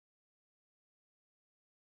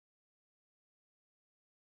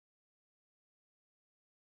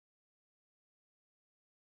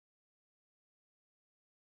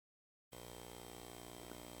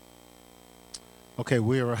Okay,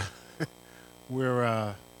 we're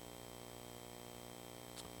going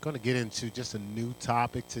to get into just a new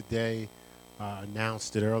topic today.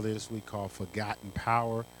 Announced it earlier this week called Forgotten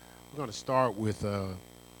Power. We're going to start with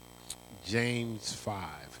James 5.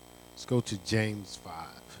 Let's go to James 5.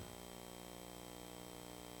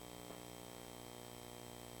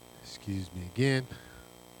 Excuse me again.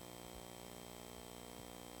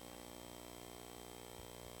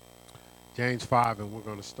 James 5, and we're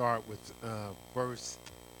going to start with verse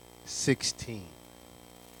 16.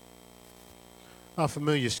 A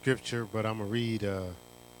familiar scripture, but I'm gonna read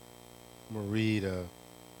a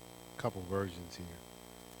couple versions here.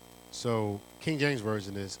 So, King James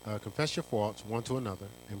Version is confess your faults one to another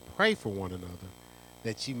and pray for one another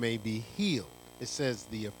that ye may be healed. It says,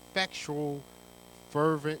 the effectual,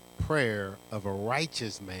 fervent prayer of a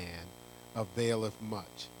righteous man availeth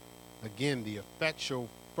much. Again, the effectual,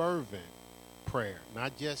 fervent prayer,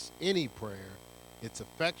 not just any prayer. It's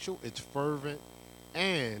effectual, it's fervent,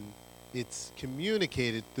 and it's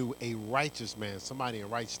communicated through a righteous man, somebody in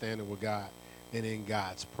right standing with God and in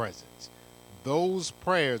God's presence. Those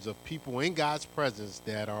prayers of people in God's presence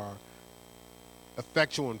that are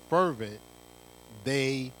effectual and fervent,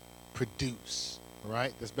 they produce. All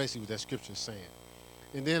right? That's basically what that scripture is saying.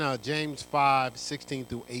 And then James 5:16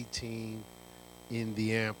 through 18 in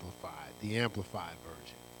the Amplified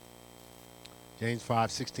version. James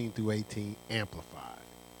 5:16 through 18, Amplified.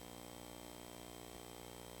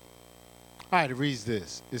 All right, it reads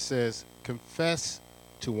this. It says, confess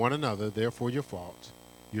to one another, therefore, your faults,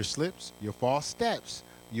 your slips, your false steps,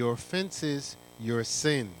 your offenses, your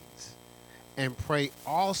sins, and pray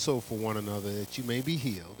also for one another that you may be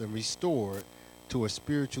healed and restored to a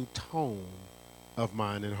spiritual tone of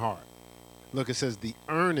mind and heart. Look, it says, the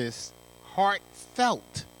earnest,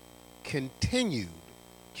 heartfelt, continued,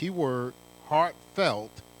 keyword,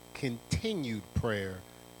 heartfelt, continued prayer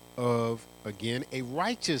of, again, a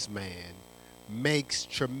righteous man makes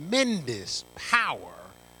tremendous power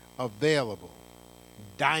available,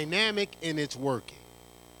 dynamic in its working.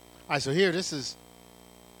 All right, so here it's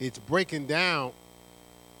breaking down.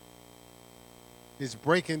 It's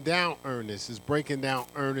breaking down earnest. It's breaking down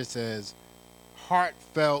earnest as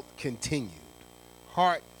heartfelt continued.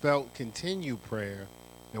 Heartfelt continued prayer.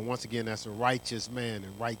 And once again, that's a righteous man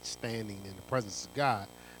in right standing in the presence of God.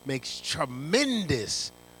 Makes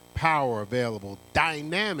tremendous power available,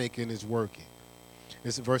 dynamic in its working.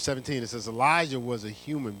 This is verse 17. It says, Elijah was a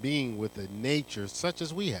human being with a nature such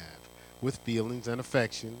as we have, with feelings and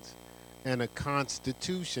affections, and a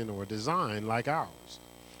constitution or design like ours.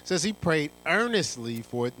 It says he prayed earnestly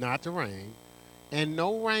for it not to rain, and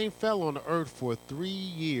no rain fell on the earth for 3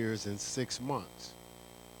 years and 6 months.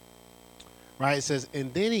 Right? It says,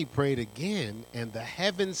 and then he prayed again, and the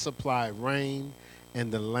heavens supplied rain,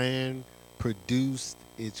 and the land produced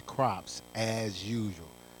its crops as usual.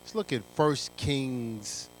 Let's look at 1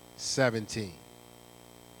 Kings 17.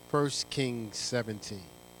 1 Kings 17.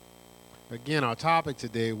 Again, our topic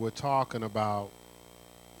today, we're talking about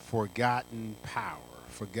forgotten power.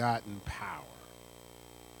 Forgotten power.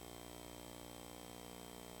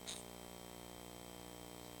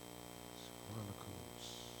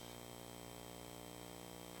 Chronicles.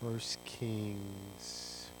 1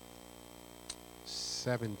 Kings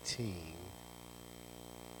 17.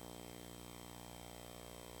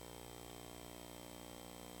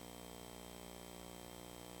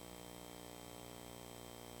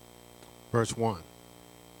 Verse 1.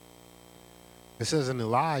 It says, and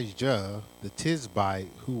Elijah the Tishbite,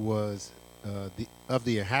 who was of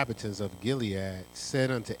the inhabitants of Gilead, said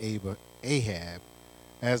unto Ahab,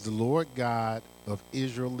 as the Lord God of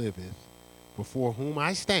Israel liveth, before whom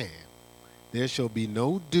I stand, there shall be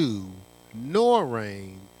no dew nor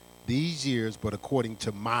rain these years, but according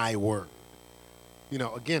to my word. You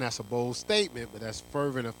know, again, that's a bold statement, but that's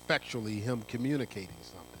fervent, effectually him communicating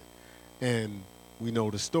something. And we know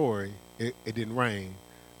the story. It didn't rain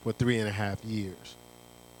for 3.5 years.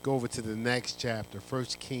 Go over to the next chapter, 1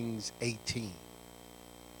 Kings 18.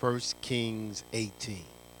 1 Kings 18.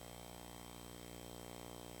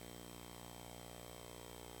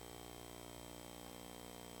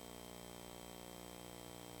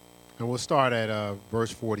 And we'll start at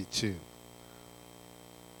verse 42.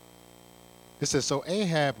 It says, so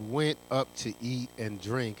Ahab went up to eat and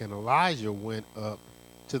drink, and Elijah went up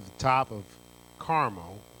to the top of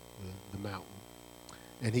Carmel, the mountain,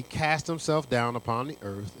 and he cast himself down upon the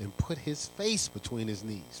earth and put his face between his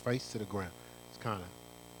knees, face to the ground. It's kind of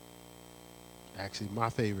actually my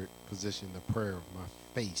favorite position, the prayer of my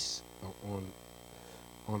face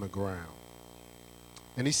on the ground.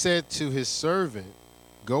 And he said to his servant,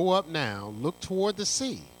 go up now, look toward the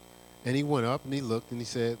sea. And he went up and he looked and he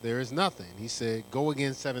said, there is nothing. He said, go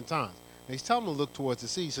again 7 times. And he's telling him to look towards the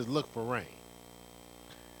sea. He says, look for rain.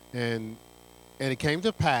 And it came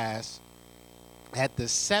to pass at the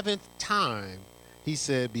 7th time, he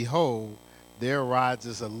said, behold, there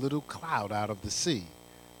arises a little cloud out of the sea,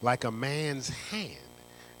 like a man's hand.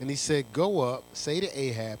 And he said, go up, say to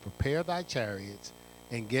Ahab, prepare thy chariots,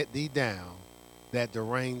 and get thee down, that the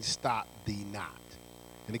rain stop thee not.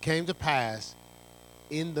 And it came to pass,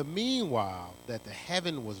 in the meanwhile, that the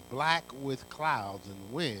heaven was black with clouds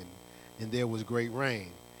and wind, and there was great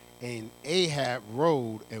rain. And Ahab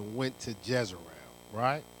rode and went to Jezreel,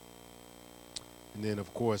 right? And then,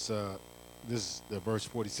 of course, the verse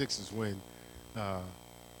 46 is when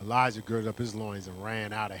Elijah girded up his loins and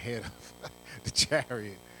ran out ahead of the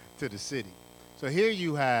chariot to the city. So here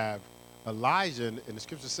you have Elijah, and the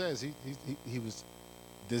scripture says he was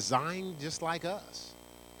designed just like us.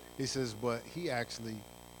 He says, but he actually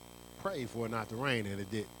prayed for it not to rain, and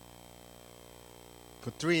it did.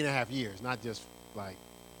 For 3.5 years, not just like,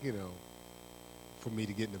 for me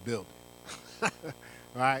to get in the building.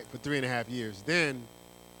 Right? For 3.5 years. Then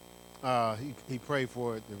he prayed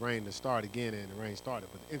for the rain to start again, and the rain started.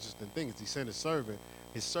 But the interesting thing is he sent a servant.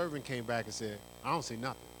 His servant came back and said, I don't see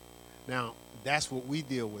nothing. Now, that's what we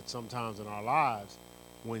deal with sometimes in our lives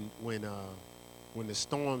when the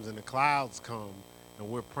storms and the clouds come and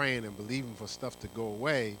we're praying and believing for stuff to go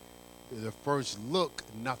away. The first look,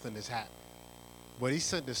 nothing is happening. But he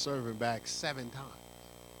sent the servant back 7 times.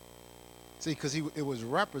 See, because it was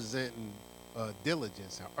representing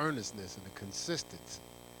diligence, and earnestness, and the consistency.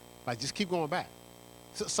 Like, just keep going back.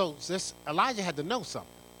 So this Elijah had to know something.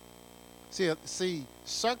 See,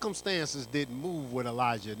 circumstances didn't move what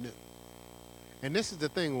Elijah knew. And this is the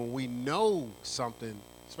thing, when we know something,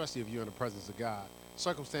 especially if you're in the presence of God,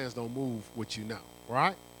 circumstances don't move what you know,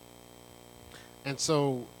 right? And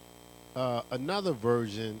so another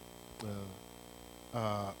version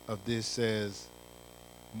of this says,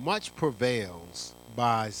 much prevails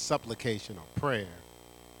by supplication or prayer,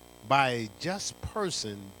 by a just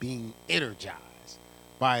person being energized,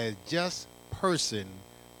 by a just person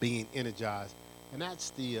being energized. And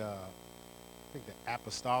that's I think the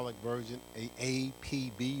apostolic version,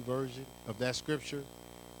 APB version of that scripture.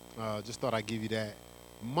 Just thought I'd give you that.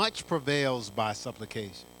 Much prevails by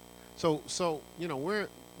supplication. So we're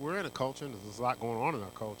in a culture, and there's a lot going on in our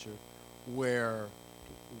culture, where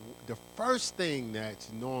the first thing that's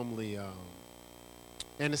normally,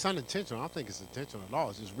 and it's unintentional, I don't think it's intentional at all,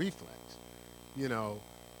 it's just reflex.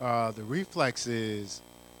 The reflex is,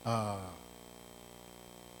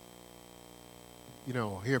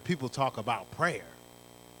 hear people talk about prayer.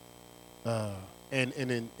 And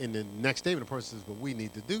then in the next statement, the person says, but we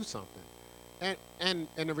need to do something. And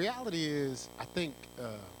the reality is, I think,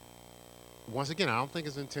 once again, I don't think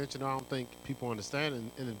it's intentional. I don't think people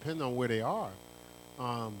understand, and depending on where they are,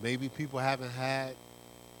 maybe people haven't had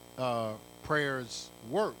prayers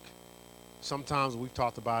work. Sometimes we've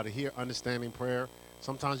talked about it here, understanding prayer.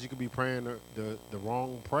 Sometimes you could be praying the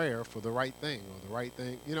wrong prayer for the right thing, or the right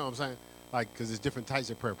thing. You know what I'm saying? Like, because there's different types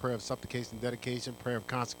of prayer. Prayer of supplication, dedication, prayer of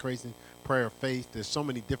consecration, prayer of faith. There's so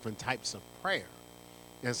many different types of prayer.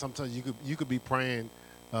 And sometimes you could be praying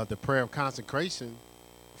the prayer of consecration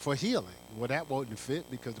for healing. Well, that won't fit,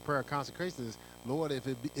 because the prayer of consecration is, Lord, if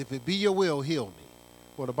it be your will, heal me.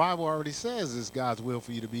 Well, the Bible already says it's God's will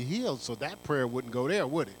for you to be healed, so that prayer wouldn't go there,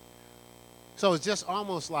 would it? So it's just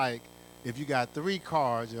almost like if you got 3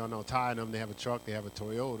 cars, Ty and them, they have a truck, they have a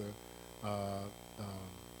Toyota.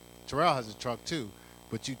 Terrell has a truck too.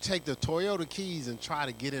 But you take the Toyota keys and try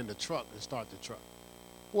to get in the truck and start the truck.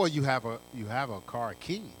 Well, you have a car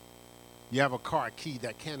key. You have a car key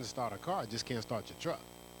that can start a car, just can't start your truck.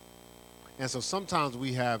 And so sometimes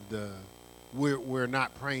we have we're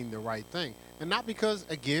not praying the right thing. And not because,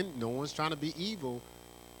 again, no one's trying to be evil.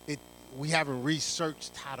 We haven't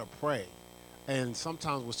researched how to pray. And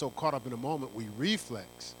sometimes we're so caught up in the moment, we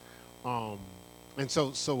reflex. And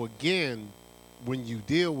so again, when you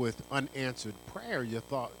deal with unanswered prayer, your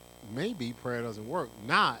thought, maybe prayer doesn't work.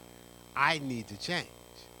 Not, I need to change.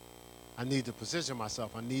 I need to position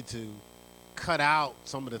myself. I need to cut out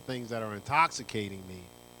some of the things that are intoxicating me.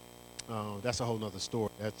 That's a whole nother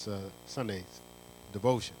story. That's Sunday's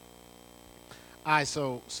devotion. All right,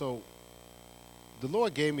 so the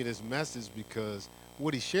Lord gave me this message because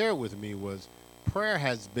what he shared with me was prayer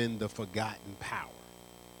has been the forgotten power.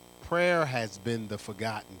 Prayer has been the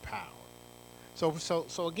forgotten power.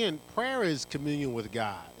 So again, prayer is communion with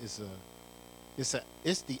God. It's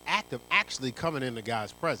the act of actually coming into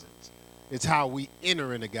God's presence. It's how we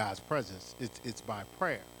enter into God's presence. It's by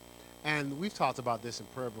prayer. And we've talked about this in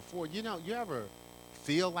prayer before. You ever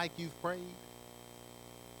feel like you've prayed,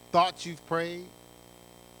 thought you've prayed,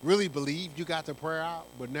 really believed you got the prayer out,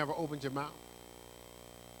 but never opened your mouth?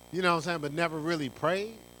 You know what I'm saying? But never really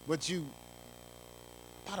prayed, but you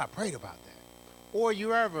thought I prayed about that. Or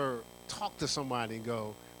you ever talk to somebody and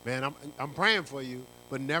go, man, I'm praying for you,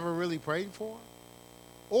 but never really prayed for them?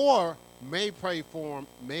 Or may have prayed for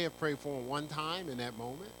them one time in that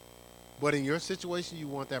moment, but in your situation, you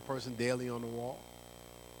want that person daily on the wall.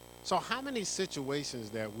 So how many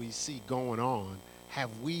situations that we see going on have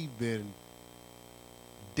we been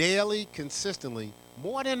daily, consistently,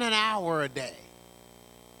 more than an hour a day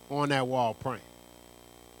on that wall praying?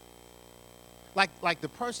 Like the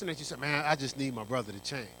person that you said, man, I just need my brother to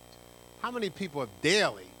change. How many people have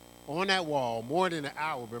daily on that wall more than an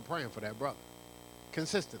hour been praying for that brother?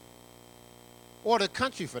 Consistently. Or the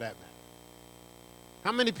country for that matter.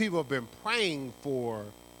 How many people have been praying for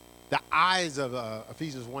the eyes of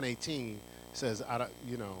Ephesians 1:18 says, I'm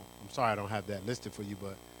sorry I don't have that listed for you,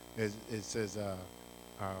 but it says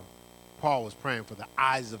Paul was praying for the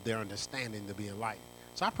eyes of their understanding to be enlightened.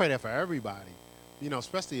 So I pray that for everybody,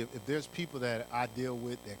 especially if there's people that I deal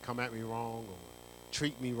with that come at me wrong or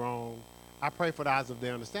treat me wrong. I pray for the eyes of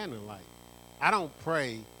their understanding enlightened. I don't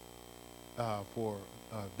pray for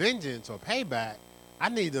vengeance or payback. I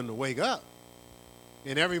need them to wake up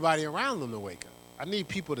and everybody around them to wake up. I need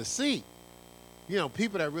people to see,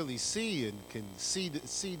 people that really see and can see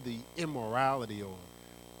the immorality or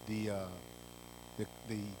the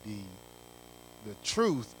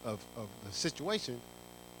truth of the situation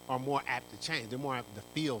are more apt to change. They're more apt to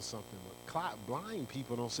feel something. But blind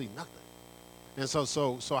people don't see nothing. And so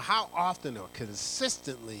how often or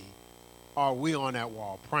consistently are we on that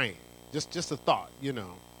wall praying? Just a thought,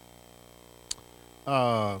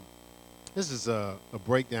 This is a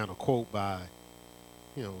breakdown, a quote by,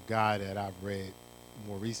 a guy that I've read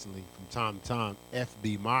more recently from time to time,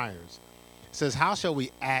 F.B. Myers. It says, how shall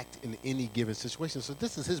we act in any given situation? So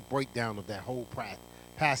this is his breakdown of that whole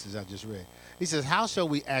passage I just read. He says, how shall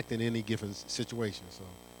we act in any given situation? So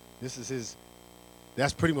this is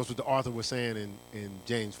that's pretty much what the author was saying in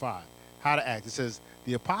James 5. How to act. It says,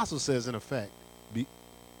 the apostle says, in effect,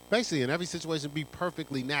 basically in every situation, be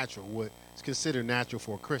perfectly natural, what is considered natural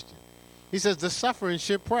for a Christian. He says, the suffering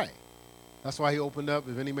should pray. That's why he opened up,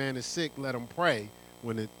 if any man is sick, let him pray,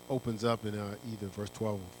 when it opens up in either verse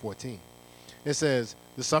 12 or 14. It says,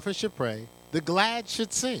 the suffering should pray, the glad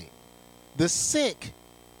should sing, the sick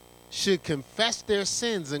should confess their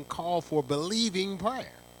sins and call for believing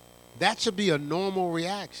prayer. That should be a normal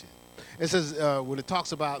reaction. It says, when it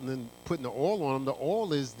talks about and then putting the oil on them, the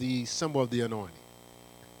oil is the symbol of the anointing.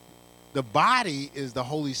 The body is the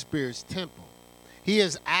Holy Spirit's temple. He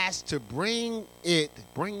is asked to bring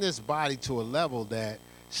this body to a level that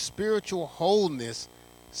spiritual wholeness,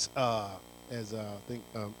 as I think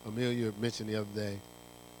Amelia mentioned the other day,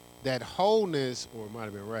 that wholeness, or it might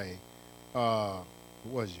have been Ray,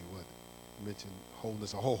 mentioned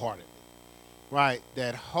wholeness or wholeheartedly, right?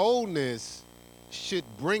 That wholeness should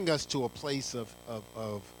bring us to a place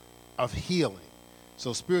of healing.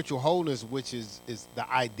 So spiritual wholeness, which is the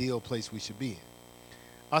ideal place we should be in.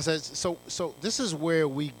 I said, so this is where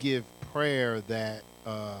we give prayer that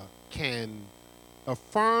can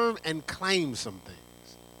affirm and claim some things.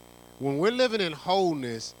 When we're living in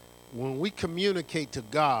wholeness, when we communicate to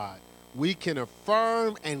God, we can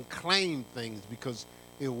affirm and claim things because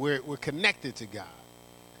we're connected to God.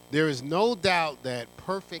 There is no doubt that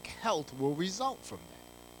perfect health will result from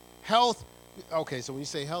that. Health, okay, so when you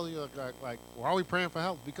say health, you're like, why are we praying for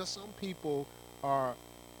health? Because some people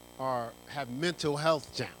have mental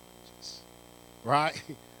health challenges, right?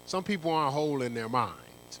 Some people aren't whole in their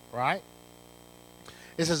minds, right?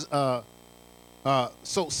 It says,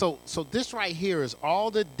 so this right here is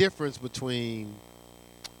all the difference between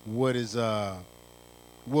what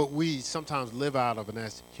we sometimes live out of, and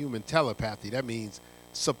that's human telepathy. That means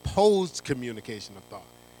supposed communication of thought.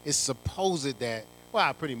 It's supposed that, well,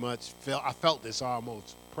 I felt this, I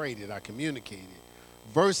almost prayed it, I communicated,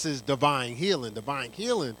 versus divine healing. Divine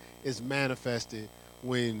healing is manifested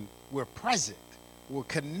when we're present, we're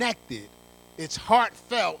connected, it's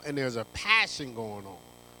heartfelt, and there's a passion going on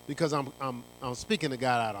because I'm speaking to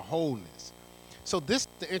God out of wholeness. So this is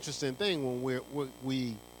the interesting thing when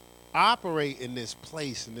we operate in this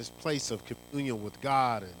place of communion with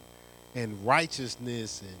God and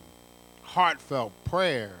righteousness and heartfelt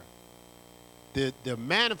prayer. The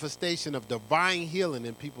manifestation of divine healing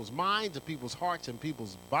in people's minds, in people's hearts, in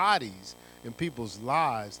people's bodies, in people's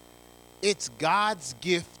lives, it's God's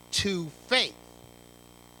gift to faith.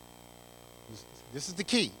 This is the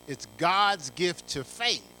key. It's God's gift to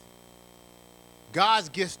faith God's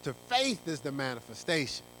gift to faith is the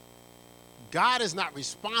manifestation. God is not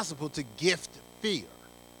responsible to gift fear.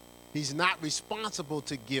 He's not responsible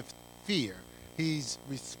to gift fear. He's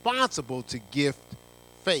responsible to gift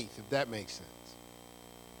faith, if that makes sense.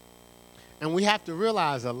 And we have to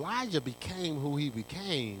realize Elijah became who he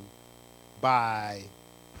became by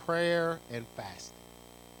prayer and fasting.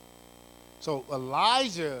 So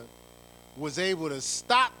Elijah was able to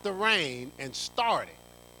stop the rain and start it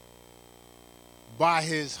by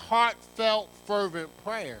his heartfelt, fervent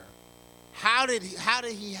prayer. How did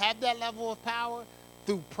he have that level of power?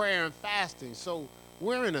 Through prayer and fasting. So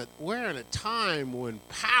we're in a time when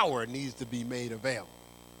power needs to be made available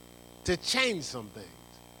to change some things.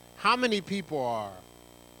 How many people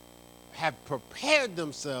have prepared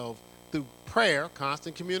themselves through prayer,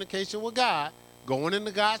 constant communication with God, going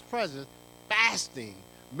into God's presence, fasting,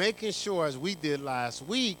 making sure, as we did last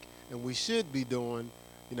week, and we should be doing,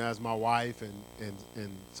 as my wife and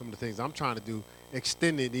some of the things I'm trying to do,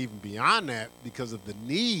 extended even beyond that because of the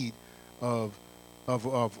need of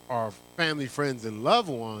our family, friends, and loved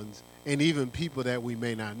ones, and even people that we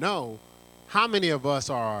may not know. How many of us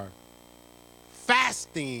are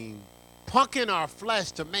fasting, punking our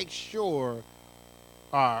flesh to make sure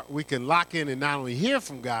we can lock in and not only hear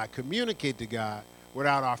from God, communicate to God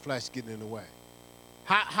without our flesh getting in the way?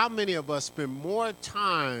 How many of us spend more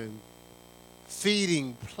time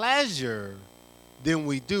feeding pleasure than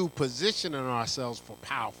we do positioning ourselves for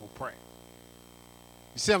powerful prayer?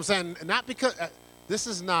 You see what I'm saying? Not because this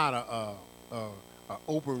is not a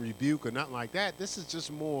open rebuke or nothing like that. This is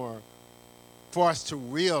just more for us to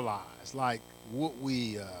realize, like, what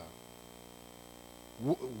we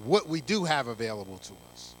do have available to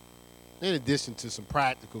us, in addition to some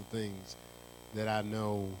practical things that I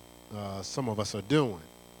know some of us are doing.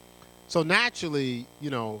 So naturally, we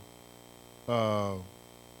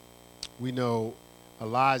know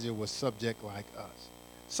Elijah was subject like us.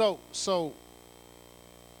 So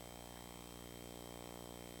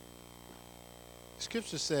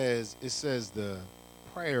Scripture says, the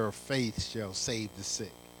prayer of faith shall save the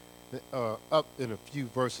sick. Up in a few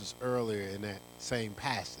verses earlier in that same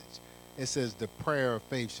passage, it says the prayer of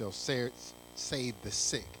faith shall save the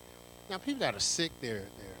sick. Now, people that are sick, they're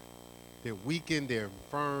weakened, they're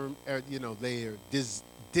infirm, they're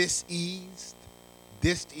diseased.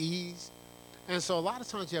 And so a lot of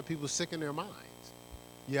times you have people sick in their minds.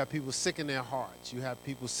 You have people sick in their hearts. You have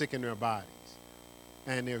people sick in their bodies.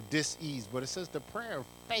 And they're diseased. But it says the prayer of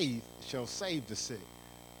faith shall save the sick.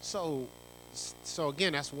 So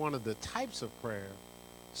again, that's one of the types of prayer.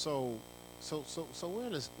 So we're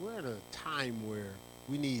in a time where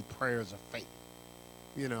we need prayers of faith.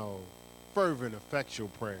 Fervent, effectual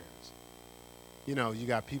prayers. You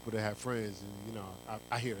got people that have friends, and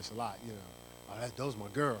I hear this a lot. Those are my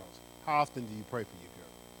girls. How often do you pray for your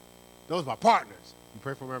girls? Those are my partners. You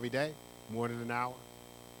pray for them every day, more than an hour.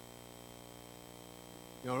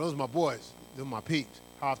 Those are my boys. Those are my peeps.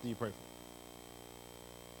 How often do you pray for them?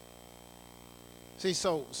 See,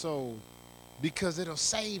 so because it'll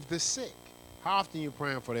save the sick. How often are you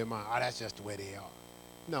praying for their mind? That's just the way they are.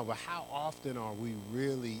 No, but how often are we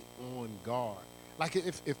really on guard? Like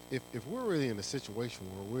if we're really in a situation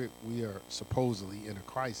where we are supposedly in a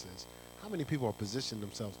crisis, how many people are positioning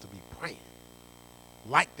themselves to be praying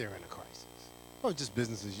like they're in a crisis? Or just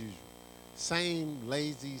business as usual. Same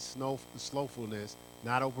lazy slowfulness,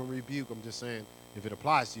 not open rebuke. I'm just saying, if it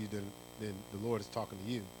applies to you, then the Lord is talking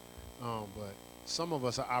to you. But some of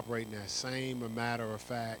us are operating that same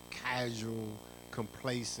matter-of-fact, casual,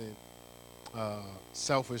 complacent,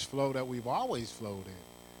 selfish flow that we've always flowed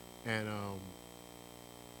in.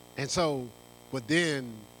 And so, but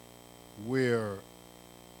then we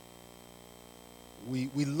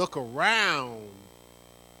look around.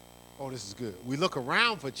 Oh, this is good. We look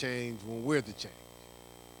around for change when we're the change,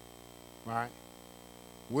 right?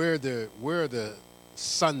 We're the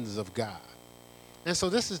sons of God. And so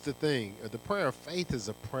this is the thing. The prayer of faith is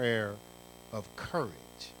a prayer of courage.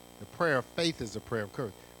 The prayer of faith is a prayer of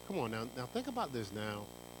courage. Come on now. Now think about this now.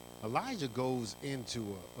 Elijah goes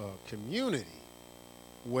into a community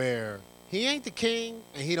where he ain't the king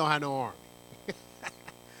and he don't have no army.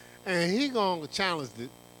 And he's going to challenge the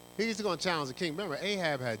king. Remember,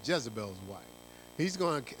 Ahab had Jezebel's wife. He's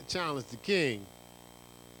going to challenge the king.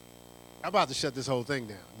 I'm about to shut this whole thing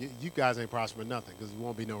down. You guys ain't prospering nothing because there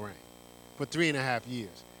won't be no rain for 3.5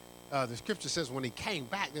 years. The scripture says when he came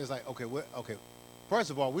back, there's like, okay.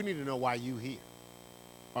 First of all, we need to know why you here.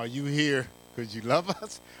 Are you here because you love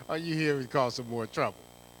us? Or are you here to cause some more trouble?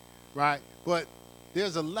 Right? But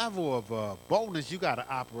there's a level of boldness you got to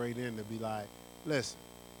operate in to be like, listen,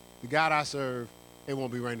 the God I serve, it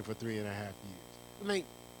won't be raining for 3.5 years. I mean,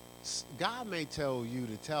 God may tell you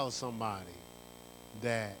to tell somebody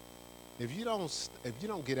that if you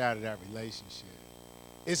don't get out of that relationship,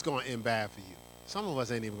 it's going to end bad for you. Some of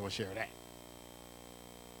us ain't even going to share that.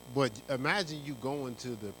 But imagine you going to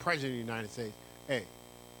the president of the United States, hey,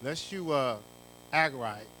 let's you act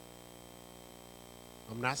right.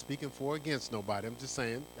 I'm not speaking for or against nobody. I'm just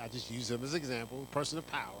saying, I just use him as an example, person of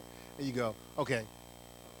power. And you go, okay,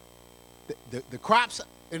 the crops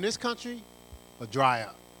in this country will dry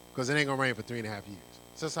up because it ain't going to rain for 3.5 years.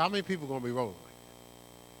 So how many people going to be rolling like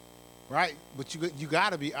that? Right? But you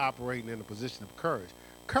got to be operating in a position of courage.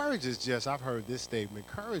 Courage is just, I've heard this statement,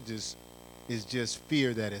 courage is just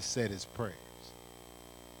fear that has said its prayers.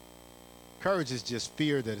 Courage is just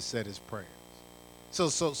fear that has said its prayers. So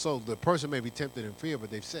the person may be tempted in fear,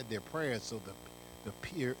 but they've said their prayers, so the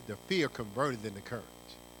fear converted into courage.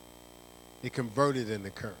 It converted into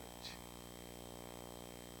courage.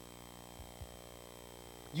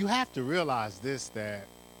 You have to realize this, that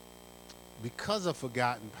because of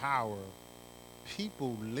forgotten power,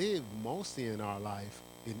 people live mostly in our life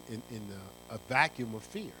in a vacuum of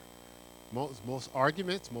fear. Most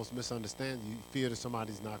arguments, most misunderstandings, you fear that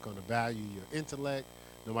somebody's not going to value your intellect.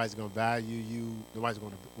 Nobody's going to value you. Nobody's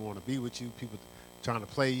going to want to be with you. People trying to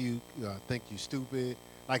play you, think you stupid.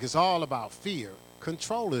 Like, it's all about fear.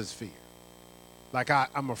 Control is fear. Like,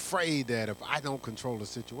 I'm afraid that if I don't control the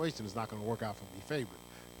situation, it's not going to work out for me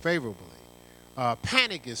favorably.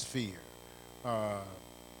 Panic is fear.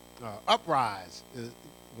 Uprise.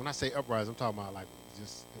 When I say uprise, I'm talking about like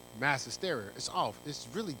just mass hysteria. It's off. It's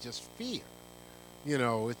really just fear. You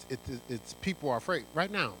know, it's people are afraid.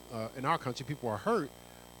 Right now, in our country, people are hurt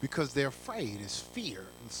because they're afraid. It's fear.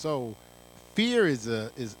 And so fear is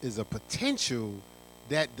a potential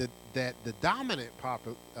that the dominant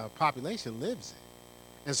population lives in.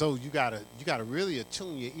 And so you gotta really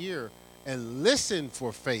attune your ear and listen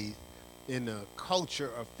for faith in the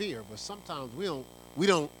culture of fear. But sometimes we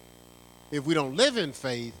don't if we don't live in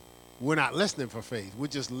faith, we're not listening for faith. We're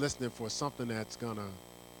just listening for something that's gonna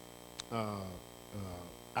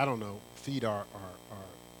I don't know, feed our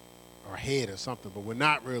head or something, but we're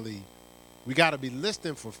not really. We got to be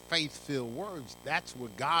listening for faith-filled words. That's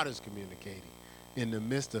what God is communicating in the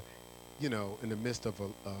midst of,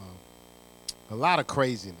 a lot of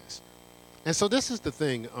craziness. And so this is the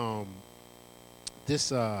thing.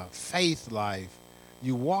 This faith life,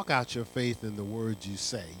 you walk out your faith in the words you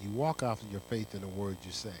say. You walk out your faith in the words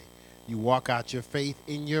you say. You walk out your faith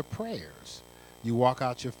in your prayers. You walk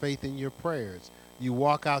out your faith in your prayers. You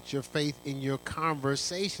walk out your faith in your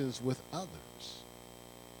conversations with others.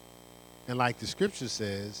 And like the scripture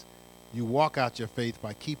says, you walk out your faith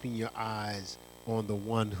by keeping your eyes on the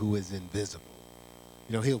one who is invisible.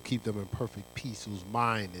 You know, he'll keep them in perfect peace whose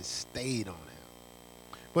mind is stayed on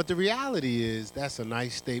him. But the reality is that's a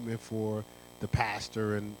nice statement for the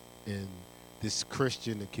pastor and this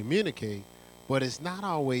Christian to communicate, but it's not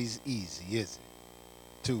always easy, is it,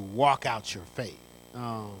 to walk out your faith.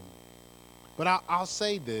 But I'll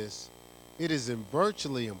say this. It is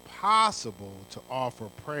virtually impossible to offer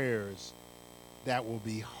prayers that will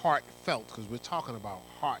be heartfelt, because we're talking about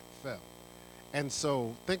heartfelt. And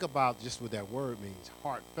so think about just what that word means,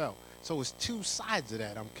 heartfelt. So it's two sides of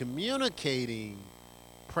that. I'm communicating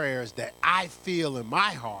prayers that I feel in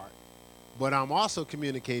my heart, but I'm also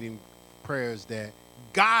communicating prayers that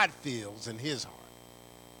God feels in his heart.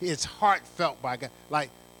 It's heartfelt by God. Like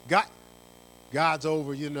God's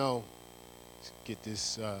over, get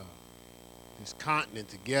this continent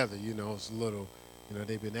together, it's a little,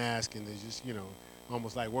 they've been asking, there's just,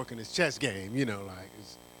 almost like working this chess game, like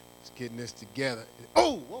it's getting this together.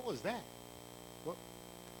 Oh, what was that? What?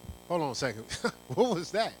 Hold on a second. What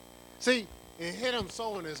was that? See, it hit him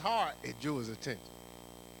so in his heart, it drew his attention.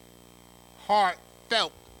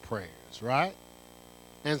 Heartfelt prayers, right?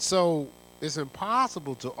 And so it's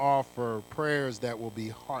impossible to offer prayers that will be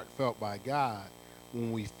heartfelt by God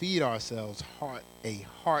when we feed ourselves a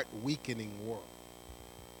heart-weakening world.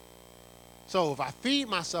 So if I feed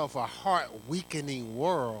myself a heart-weakening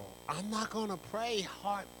world, I'm not going to pray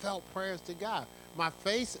heartfelt prayers to God. My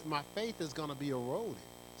faith is going to be eroded.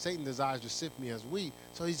 Satan desires to sift me as wheat,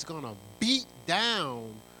 so he's going to beat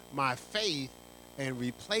down my faith and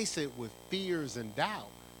replace it with fears and doubt.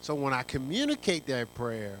 So when I communicate that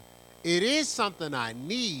prayer, it is something I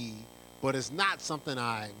need, but it's not something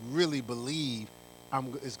I really believe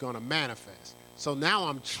is going to manifest. So now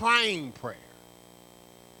I'm trying prayer.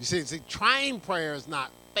 You see, trying prayer is not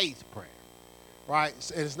faith prayer, right?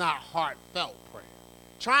 It's not heartfelt prayer.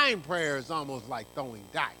 Trying prayer is almost like throwing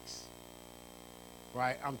dice,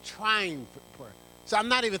 right? I'm trying prayer. So I'm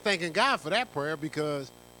not even thanking God for that prayer because,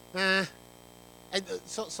 And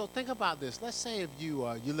so think about this. Let's say if you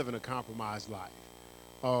live in a compromised life,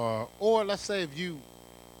 or let's say if you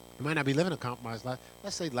might not be living a compromised life.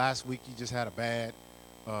 Let's say last week you just had a bad,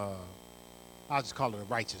 uh, I'll just call it a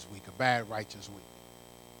righteous week, a bad righteous week.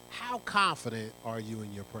 How confident are you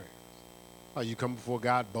in your prayers? Are you coming before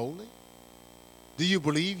God boldly? Do you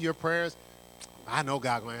believe your prayers? I know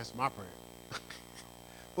God gonna answer my prayer.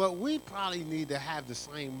 But we probably need to have the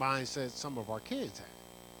same mindset some of our kids have,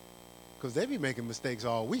 because they be making mistakes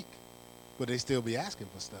all week, but they still be asking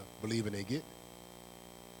for stuff, believing they get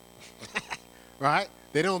it. Right?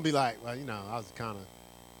 They don't be like, well, I was kind of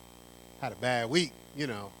had a bad week,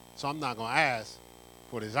 so I'm not gonna ask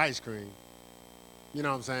for this ice cream. You know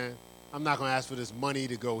what I'm saying? I'm not gonna ask for this money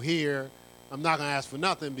to go here. I'm not gonna ask for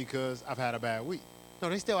nothing because I've had a bad week. No,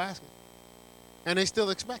 they still asking, and they still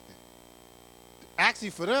expecting. Actually,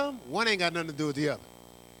 for them, one ain't got nothing to do with the other.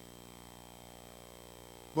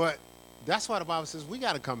 But that's why the Bible says we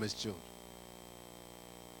got to come as children.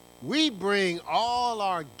 We bring all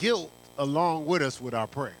our guilt along with us with our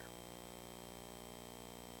prayer,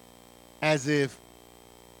 as if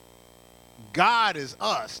God is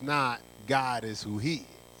us, not God is who He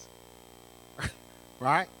is.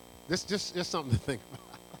 Right? This just something to think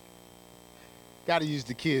about. Got to use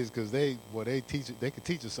the kids because they can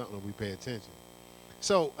teach us something if we pay attention.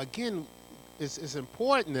 So again, it's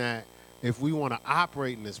important that if we want to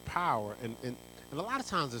operate in this power, and a lot of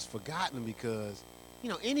times it's forgotten because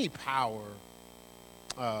any power,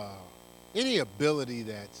 any ability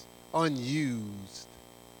that's unused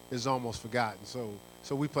is almost forgotten.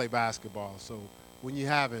 So we play basketball. So when you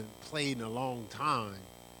haven't played in a long time,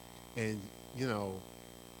 and you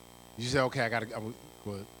say, okay,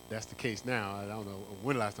 well, that's the case now. I don't know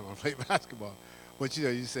when the last time I played basketball. But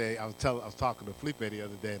you say, I was talking to Felipe the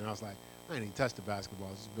other day, and I was like, I ain't even touched the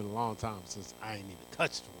basketball. It's been a long time since I ain't even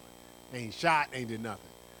touched one. Ain't shot, ain't did nothing.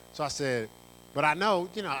 So I said, but I know,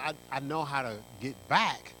 I know how to get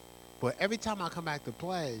back. But every time I come back to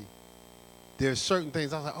play, there's certain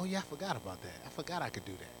things I was like, oh yeah, I forgot about that. I forgot I could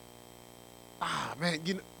do that. Ah man,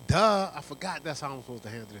 duh, I forgot that's how I'm supposed to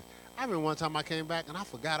handle this. I remember one time I came back and I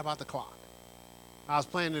forgot about the clock. I was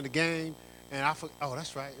playing in the game and oh,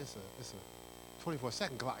 that's right, it's a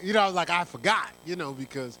 24-second clock. I was like, I forgot,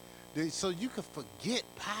 because so you can forget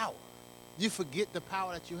power. You forget the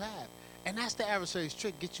power that you have. And that's the adversary's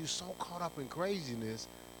trick, get you so caught up in craziness,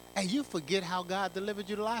 and you forget how God delivered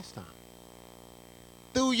you the last time.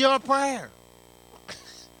 Through your prayer.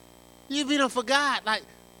 You be done forgot. Like,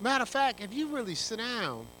 matter of fact, if you really sit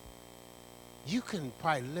down, you can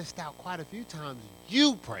probably list out quite a few times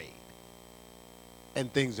you prayed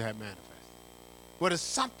and things have manifested. But there's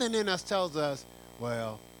something in us tells us,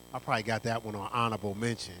 well, I probably got that one on honorable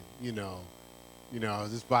mention,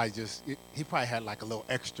 this probably he probably had like a little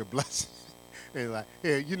extra blessing. And like,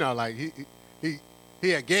 yeah, like he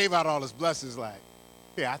had gave out all his blessings like,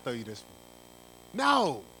 yeah, I throw you this one.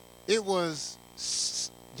 No, it was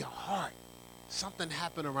your heart. Something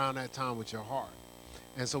happened around that time with your heart.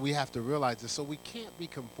 And so we have to realize this. So we can't be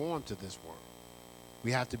conformed to this world.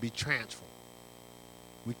 We have to be transformed.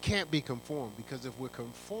 We can't be conformed because if we're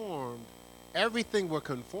conformed, everything we're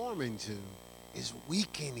conforming to is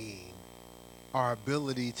weakening our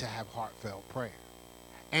ability to have heartfelt prayer.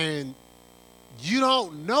 And you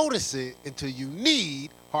don't notice it until you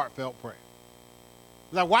need heartfelt prayer.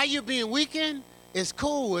 Like, why you being weakened? It's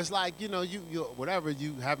cool. It's like, you whatever,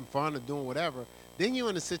 you having fun or doing whatever. Then you're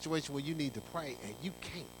in a situation where you need to pray and you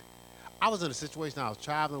can't. I was in a situation, I was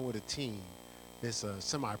traveling with a team. It's a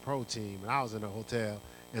semi-pro team, and I was in a hotel,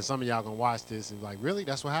 and some of y'all gonna watch this and be like, really?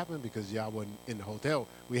 That's what happened? Because y'all wasn't in the hotel.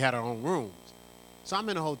 We had our own rooms. So I'm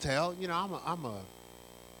in a hotel.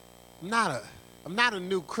 I'm not a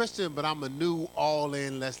new Christian, but I'm a new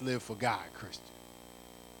all-in, let's live for God Christian.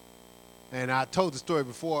 And I told the story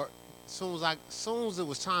before. As soon as it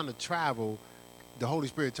was time to travel, the Holy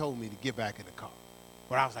Spirit told me to get back in the car.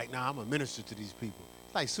 But I was like, nah, I'm a minister to these people.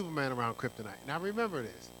 It's like Superman around kryptonite. And I remember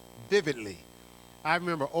this vividly. I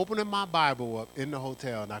remember opening my Bible up in the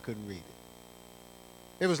hotel and I couldn't read it.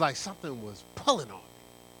 It was like something was pulling on me.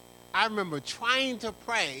 I remember trying to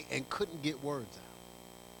pray and couldn't get words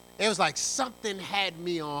out. It was like something had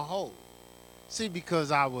me on hold. See,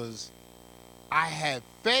 because I had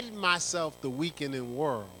fed myself the weakening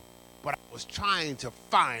world, but I was trying to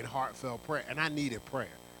find heartfelt prayer, and I needed prayer.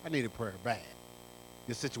 I needed prayer bad.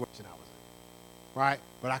 The situation I was in, right?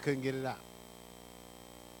 But I couldn't get it out.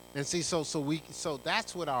 And see, so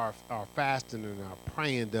that's what our fasting and our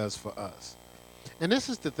praying does for us. And this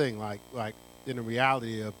is the thing, like in the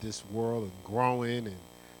reality of this world and growing and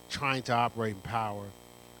trying to operate in power,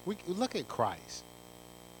 we look at Christ.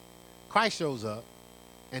 Christ shows up,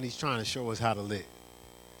 and he's trying to show us how to live.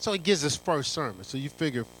 So he gives us first sermon. So you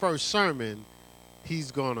figure first sermon,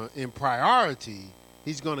 he's going to, in priority,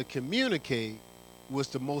 he's going to communicate what's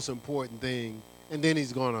the most important thing, and then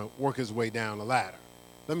he's going to work his way down the ladder.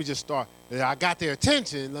 Let me just start. I got their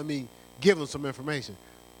attention. Let me give them some information.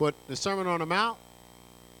 But the Sermon on the Mount,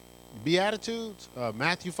 Beatitudes,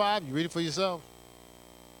 Matthew 5, you read it for yourself.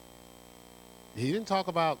 He didn't talk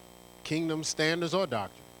about kingdom standards or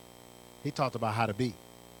doctrine. He talked about how to be.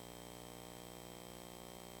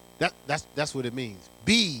 That's what it means.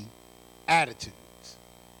 Be attitudes.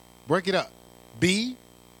 Break it up. Be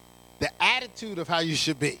the attitude of how you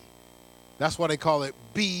should be. That's why they call it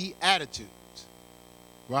be attitudes.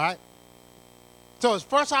 Right? So his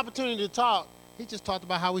first opportunity to talk, he just talked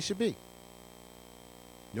about how we should be.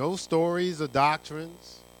 No stories or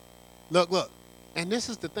doctrines. Look. And this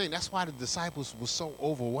is the thing. That's why the disciples were so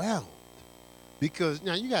overwhelmed. Because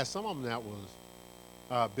now you got some of them that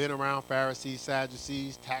was been around Pharisees,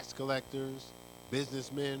 Sadducees, tax collectors,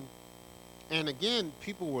 businessmen. And again,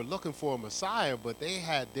 people were looking for a Messiah, but they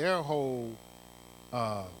had their whole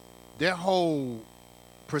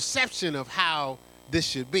perception of how this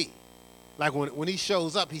should be. Like when he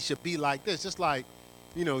shows up, he should be like this. Just like,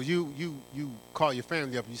 you call your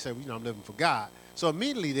family up and you say, well, I'm living for God. So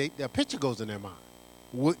immediately their picture goes in their mind.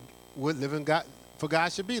 What living God for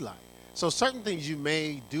God should be like. So certain things you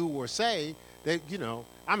may do or say, depending on,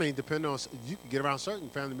 you can get around certain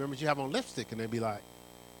family members, you have on lipstick and they'd be like,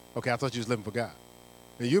 okay, I thought you was living for God.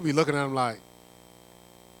 And you'll be looking at them like,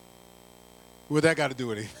 what that got to do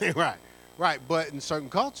with anything? Right. But in certain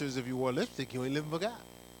cultures, if you wore lipstick, you ain't living for God.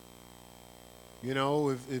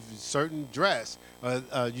 If certain dress,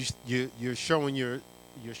 you're showing your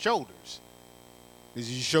shoulders.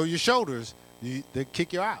 As you show your shoulders, they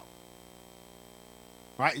kick you out.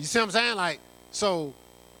 Right? You see what I'm saying? Like, so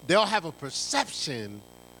they'll have a perception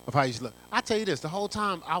of how you should look. I tell you this, the whole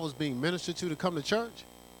time I was being ministered to come to church,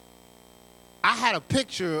 I had a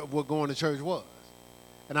picture of what going to church was.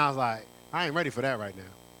 And I was like, I ain't ready for that right now.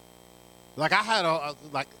 Like I had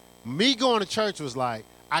me going to church was like,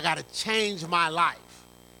 I got to change my life.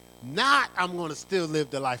 Not I'm going to still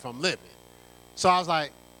live the life I'm living. So I was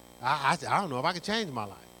like, I don't know if I can change my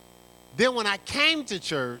life. Then when I came to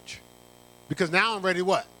church, because now I'm ready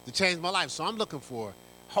to change my life. So I'm looking for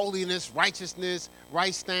holiness, righteousness,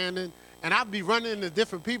 right standing. And I'll be running into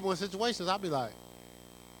different people in situations. I'll be like,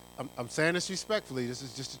 I'm saying this respectfully. This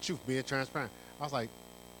is just the truth, being transparent. I was like,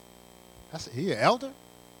 he an elder?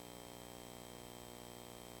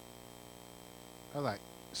 I was like,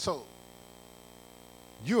 so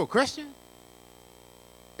you a Christian?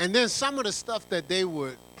 And then some of the stuff that they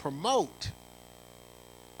would promote,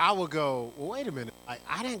 I would go, well, wait a minute.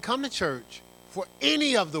 I didn't come to church for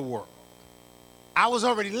any of the world. I was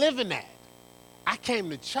already living that. I came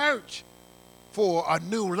to church for a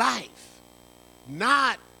new life.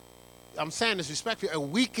 Not, I'm saying this respectfully, a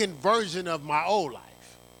weakened version of my old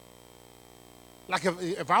life. Like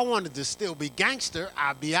if I wanted to still be gangster,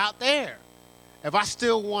 I'd be out there. If I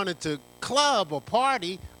still wanted to club or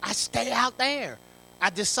party, I stay out there. I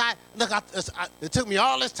decide, it took me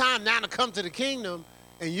all this time now to come to the kingdom,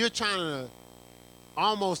 and you're trying to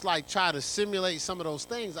almost like try to simulate some of those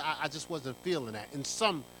things. I just wasn't feeling that.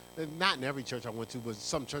 Not in every church I went to, but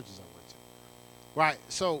some churches I went to. Right?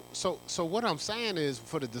 So what I'm saying is,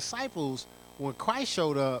 for the disciples, when Christ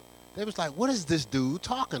showed up, they was like, what is this dude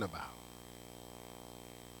talking about?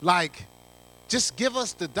 Like, just give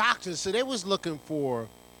us the doctrine. So they was looking for,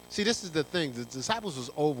 this is the thing, the disciples was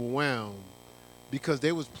overwhelmed because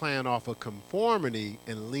they was playing off of conformity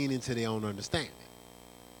and leaning to their own understanding.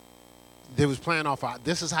 They was playing off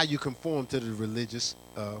this is how you conform to the religious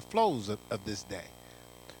flows of this day.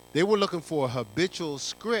 They were looking for a habitual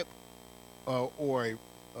script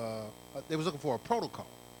they was looking for a protocol,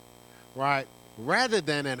 right? Rather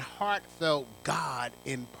than a heartfelt God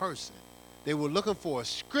in person. They were looking for a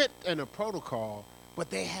script and a protocol, but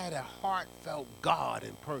they had a heartfelt God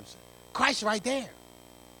in person. Christ right there.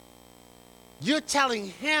 You're telling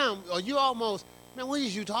him, or you almost, man, what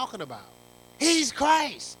is you talking about? He's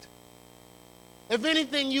Christ. If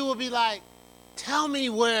anything, you will be like, tell me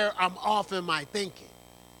where I'm off in my thinking.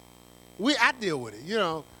 I deal with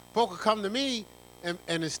it. Folk will come to me, and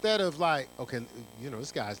instead of like, okay,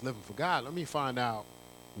 this guy's living for God, let me find out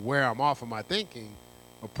where I'm off in my thinking.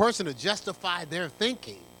 A person to justify their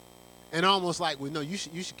thinking and almost like, well, no, you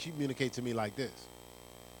should communicate to me like this.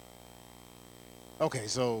 Okay,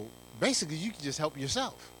 so basically you can just help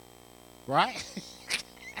yourself, right?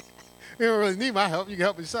 You don't really need my help. You can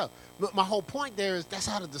help yourself. But my whole point there is that's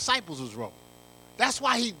how the disciples was rolling. That's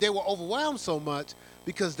why they were overwhelmed so much,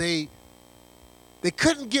 because they They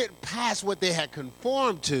couldn't get past what they had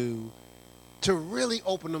conformed to really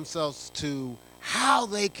open themselves to how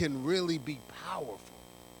they can really be powerful.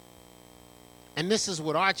 And this is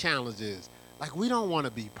what our challenge is. Like, we don't want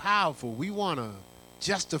to be powerful. We want to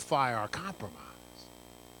justify our compromise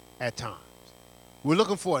at times. We're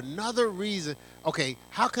looking for another reason. Okay,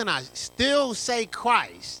 how can I still say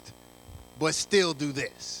Christ, but still do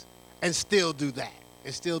this and still do that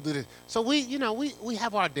and still do this? So we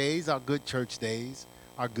have our days, our good church days,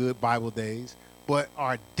 our good Bible days, but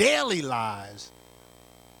our daily lives,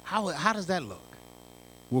 how does that look?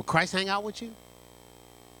 Will Christ hang out with you?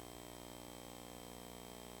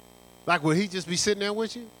 Like, will he just be sitting there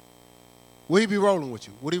with you? Will he be rolling with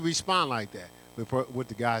you? Would he respond like that? What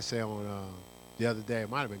the guy said on the other day, it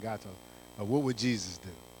might have been God talking. What would Jesus do?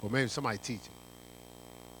 Or maybe somebody teaching.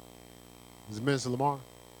 Was it Minister Lamar?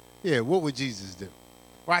 Yeah, what would Jesus do?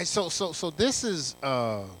 Right, so this is,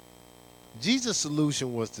 Jesus'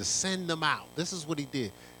 solution was to send them out. This is what he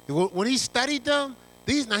did. When he studied them,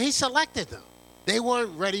 he selected them. They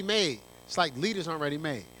weren't ready-made. It's like leaders aren't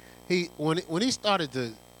ready-made. When he started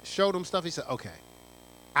to show them stuff, he said, okay,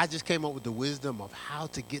 I just came up with the wisdom of how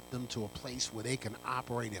to get them to a place where they can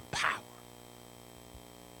operate in power.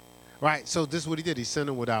 Right, so this is what he did. He sent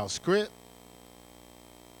them without script.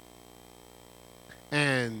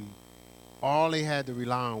 And all they had to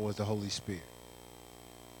rely on was the Holy Spirit.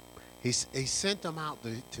 He sent them out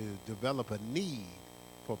to develop a need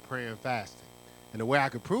for prayer and fasting. And the way I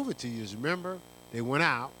could prove it to you is, remember, they went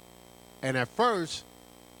out, and at first,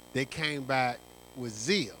 they came back with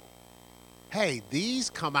zeal. Hey, these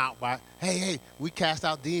come out by, hey, we cast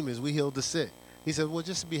out demons, we healed the sick. He said, well,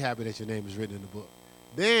 just be happy that your name is written in the book.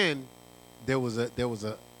 Then there was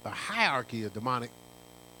a hierarchy of demonic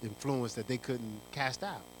influence that they couldn't cast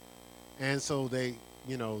out. And so the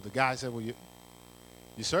guy said, well, your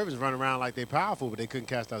servants run around like they're powerful, but they couldn't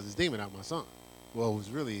cast out this demon out my son. Well, it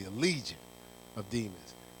was really a legion of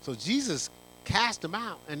demons. So Jesus cast them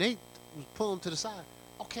out, and they pulled them to the side.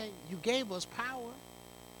 Okay, you gave us power.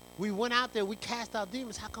 We went out there, we cast out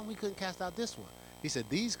demons. How come we couldn't cast out this one? He said,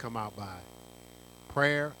 these come out by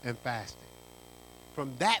prayer and fasting.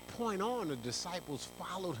 From that point on, the disciples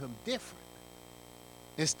followed him different.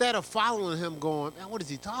 Instead of following him going, man, what is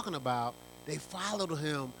he talking about? They followed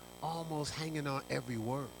him almost hanging on every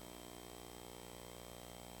word.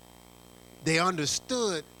 They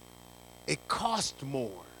understood it cost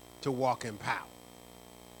more to walk in power.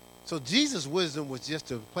 So Jesus' wisdom was just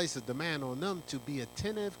to place a demand on them to be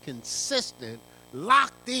attentive, consistent,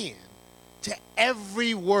 locked in to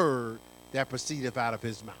every word that proceedeth out of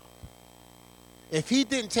his mouth. If he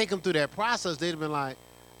didn't take them through that process, they'd have been like,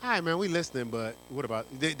 all right, man, we listening, but what about,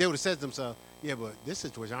 they would have said to themselves, yeah, but this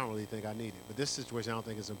situation, I don't really think I need it. But this situation, I don't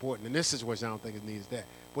think it's important. And this situation, I don't think it needs that.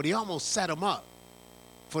 But he almost set them up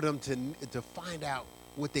for them to find out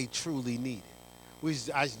what they truly needed.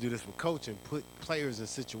 I used to do this with coaching, put players in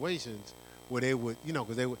situations where they would,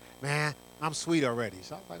 because they would, man, I'm sweet already.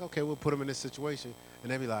 So I was like, okay, we'll put them in this situation.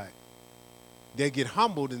 And they'd be like, they get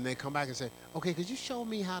humbled and they come back and say, okay, could you show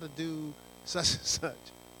me how to do such and such?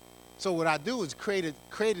 So what I do is created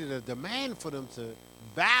a demand for them to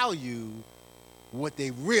value what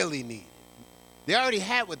they really needed. They already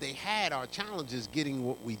had what they had. Our challenge is getting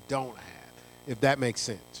what we don't have, if that makes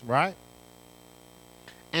sense, right?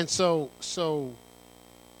 And so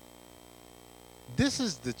this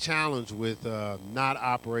is the challenge with not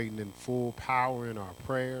operating in full power in our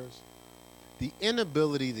prayers. The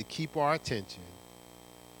inability to keep our attention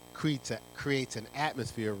creates an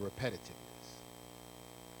atmosphere of repetitiveness.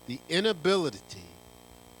 The inability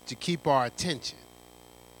to keep our attention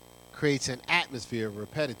creates an atmosphere of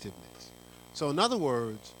repetitiveness. So in other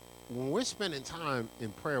words, when we're spending time in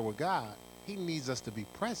prayer with God, he needs us to be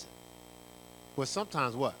present. But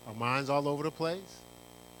sometimes what? Our mind's all over the place.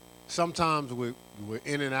 Sometimes we're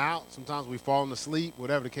in and out. Sometimes we're falling asleep,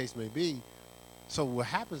 whatever the case may be. So what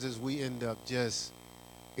happens is we end up just,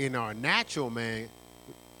 in our natural man,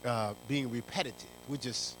 being repetitive. We're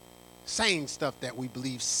just saying stuff that we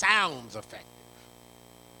believe sounds effective,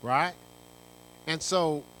 right? And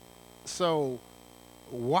so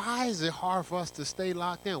why is it hard for us to stay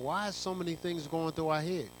locked in? Why is so many things going through our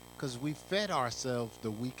head? Because we fed ourselves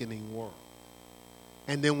the weakening world.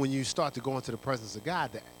 And then when you start to go into the presence of God,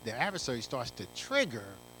 the adversary starts to trigger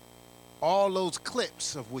all those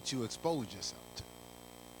clips of what you expose yourself to.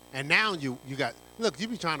 And now you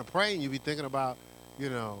be trying to pray and you be thinking about,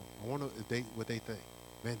 I wonder what they think.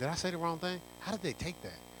 Man, did I say the wrong thing? How did they take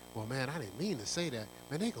that? Well, man, I didn't mean to say that.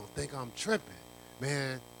 Man, they gonna think I'm tripping.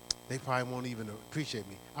 Man, they probably won't even appreciate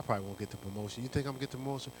me. I probably won't get the promotion. You think I'm gonna get the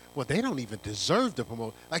promotion? Well, they don't even deserve the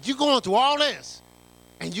promotion. Like, you're going through all this.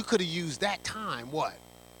 And you could have used that time, what?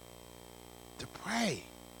 To pray.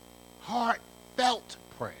 Heartfelt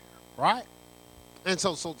prayer, right? And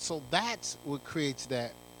so that's what creates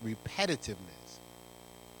that repetitiveness.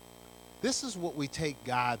 This is what we take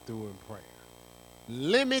God through in prayer.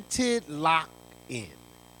 Limited lock in.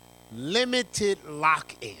 Limited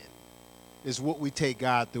lock in is what we take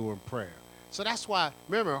God through in prayer. So that's why,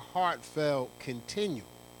 remember, heartfelt continual.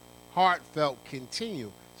 Heartfelt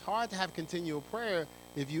continual. It's hard to have continual prayer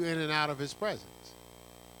if you're in and out of his presence.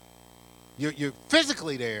 You're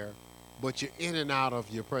physically there, but you're in and out of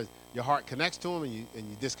your presence. Your heart connects to him and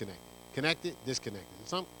you disconnect. Connected, disconnected.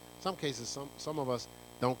 In some cases, some of us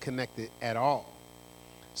don't connect it at all.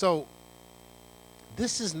 So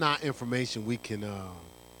this is not information we can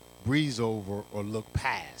breeze over or look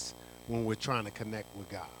past when we're trying to connect with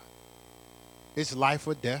God. It's life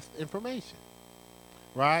or death information,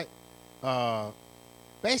 right?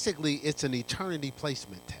 Basically, it's an eternity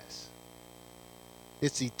placement test.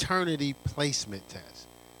 It's eternity placement test.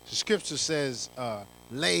 The scripture says,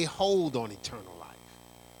 lay hold on eternal life,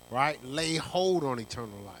 right? Lay hold on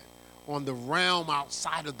eternal life, on the realm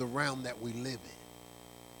outside of the realm that we live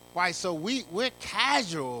in, right? So we're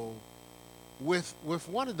casual with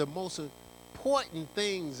one of the most important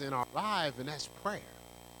things in our life, and that's prayer.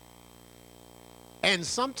 And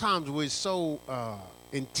sometimes we're so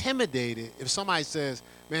intimidated if somebody says,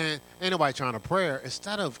 man, ain't nobody trying to pray.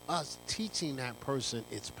 Instead of us teaching that person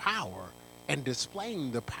its power and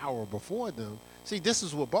displaying the power before them, see, this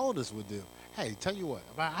is what boldness would do. Hey, tell you what,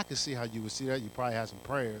 I can see how you would see that. You probably have some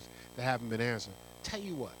prayers that haven't been answered. Tell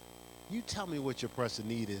you what, you tell me what your pressing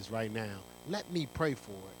need is right now. Let me pray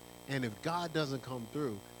for it. And if God doesn't come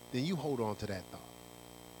through, then you hold on to that thought.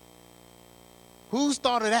 Who's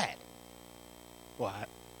thought of that? Well,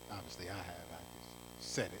 obviously I have. I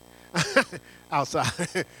just said it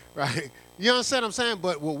outside, right? You understand what I'm saying?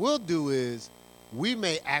 But what we'll do is we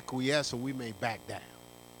may acquiesce or we may back down.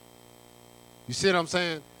 You see what I'm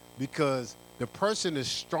saying? Because the person is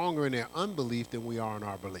stronger in their unbelief than we are in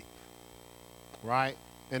our belief, right?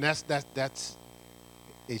 And that's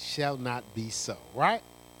it shall not be so, right?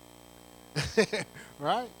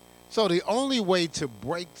 Right? So the only way to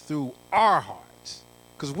break through our hearts,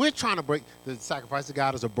 because we're trying to break, the sacrifice of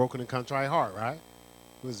God is a broken and contrite heart, right?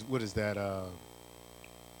 What is that?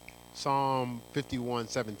 Psalm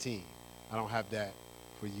 51:17. I don't have that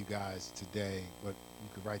for you guys today, but you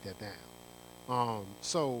could write that down.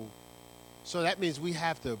 So that means we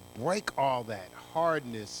have to break all that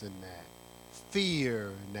hardness and that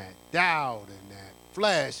fear and that doubt and that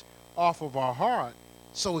flesh off of our heart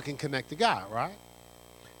so we can connect to God, right?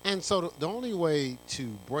 And so the only way to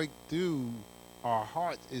break through our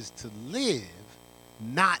hearts is to live,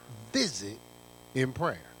 not visit, in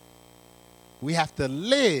prayer. We have to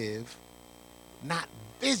live, not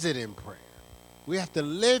visit in prayer. We have to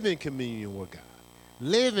live in communion with God,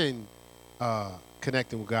 live in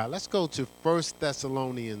connecting with God. Let's go to 1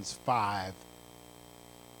 Thessalonians 5.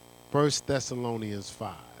 1 Thessalonians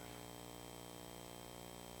 5.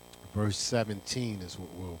 Verse 17 is what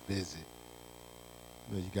we'll visit.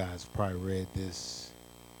 I know you guys probably read this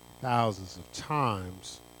thousands of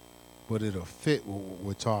times, but it'll fit what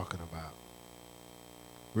we're talking about.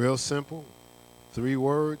 Real simple. 3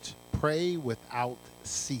 words. Pray without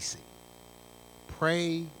ceasing.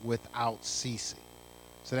 Pray without ceasing.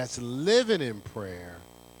 So that's living in prayer.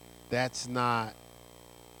 That's not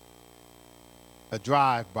a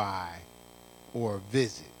drive-by or a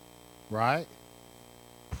visit, right?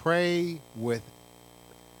 Pray with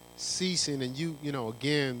ceasing. And you know,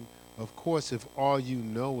 again, of course, if all you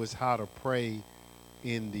know is how to pray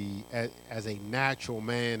as a natural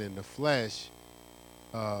man in the flesh,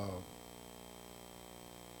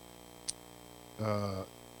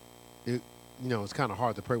 it's kind of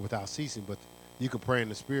hard to pray without ceasing, but you can pray in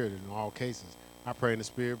the spirit in all cases. I pray in the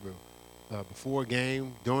spirit before a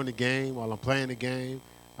game, during the game, while I'm playing the game.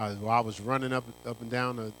 While I was running up and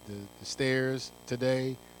down the stairs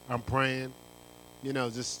today, I'm praying. You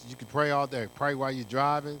can pray all day. Pray while you're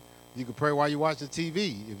driving. You can pray while you watch the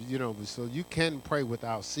TV. So you can pray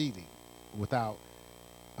without ceasing.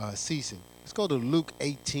 Let's go to Luke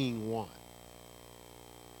 18:1.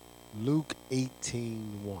 Luke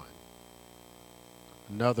 18:1.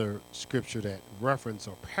 Another scripture that references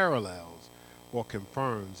or parallels or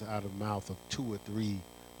confirms out of the mouth of 2 or 3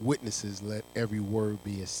 witnesses, let every word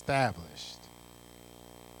be established.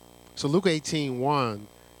 So Luke 18:1,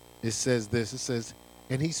 it says this. It says,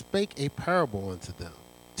 and he spake a parable unto them,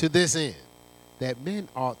 to this end, that men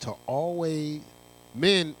ought always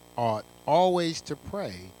to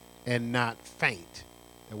pray and not faint.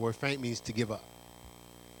 The word faint means to give up,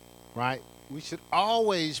 right? We should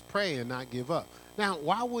always pray and not give up. Now,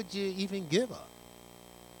 why would you even give up?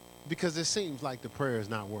 Because it seems like the prayer is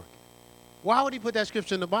not working. Why would he put that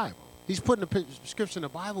scripture in the Bible? He's putting the scripture in the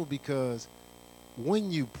Bible because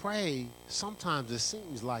when you pray, sometimes it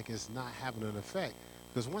seems like it's not having an effect.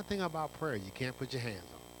 Because one thing about prayer, you can't put your hands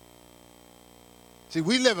on it. See,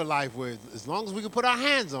 we live a life where as long as we can put our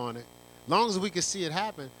hands on it, as long as we can see it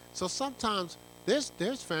happen. So sometimes there's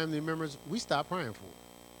family members we stop praying for.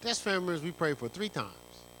 There's family members we pray for 3 times,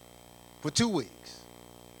 for 2 weeks.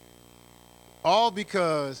 All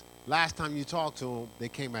because last time you talked to them, they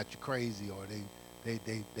came at you crazy, or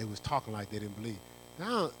they was talking like they didn't believe.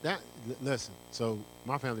 Now listen, so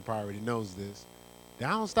my family probably already knows this. That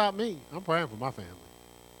don't stop me. I'm praying for my family.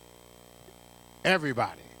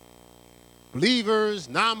 Everybody. Believers,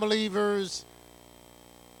 non-believers,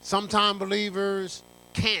 sometime believers,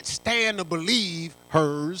 can't stand to believe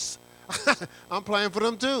hers. I'm praying for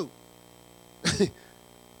them too.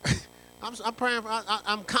 I'm praying for,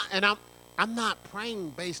 I'm not praying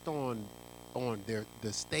based on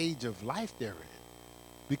the stage of life they're in,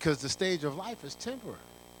 because the stage of life is temporary.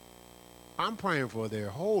 I'm praying for their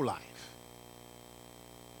whole life.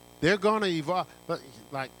 They're gonna evolve, but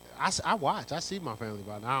like I watch, I see my family,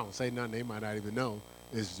 but I don't say nothing they might not even know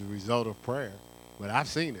is the result of prayer. But I've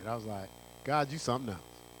seen it. I was like, God, you something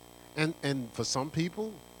else. And for some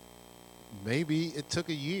people, maybe it took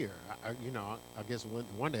a year. I guess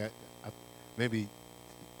one day, maybe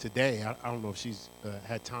today, I don't know if she's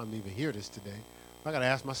had time to even hear this today. I got to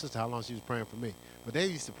ask my sister how long she was praying for me. But they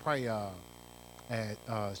used to pray at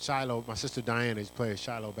Shiloh. My sister Diana used to play at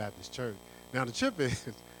Shiloh Baptist Church. Now, the trip is,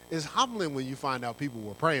 it's humbling when you find out people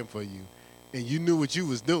were praying for you and you knew what you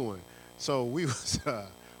was doing. So we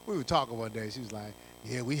were talking one day. She was like,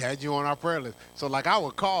 yeah, we had you on our prayer list. So, like, I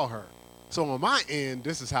would call her. So on my end,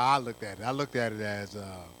 this is how I looked at it. I looked at it as,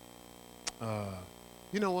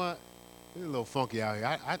 you know what? It's a little funky out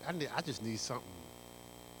here. I just need something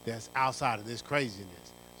that's outside of this craziness.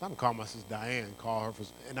 So I'm going to call my sister Diane,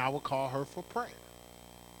 and I would call her for prayer.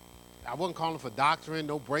 I wasn't calling for doctrine,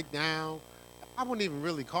 no breakdown. I wasn't even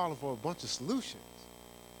really calling for a bunch of solutions.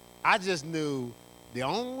 I just knew the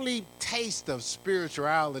only taste of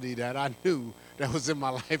spirituality that I knew that was in my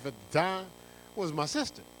life at the time was my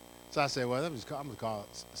sister. So I said, well, I'm going to call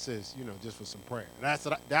sis, just for some prayer. And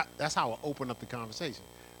that's how I open up the conversation.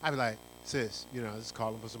 I'd be like, sis, just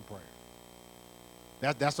calling for some prayer.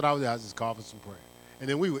 That's what I was just calling for some prayer. And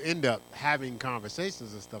then we would end up having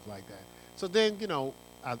conversations and stuff like that. So then,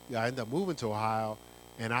 I ended up moving to Ohio,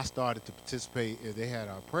 and I started to participate. They had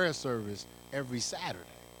our prayer service every Saturday.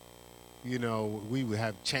 We would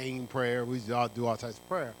have chain prayer. We would all do all types of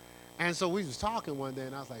prayer. And so we was talking one day,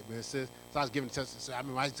 and I was like, man, sis. So I was giving a testimony. I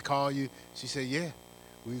remember I used to call you. She said, yeah,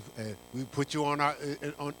 we put you on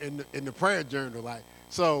in the prayer journal. Like,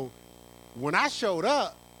 so when I showed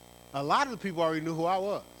up, a lot of the people already knew who I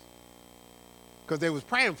was because they was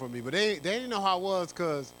praying for me. But they didn't know who I was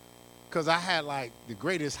because I had, like, the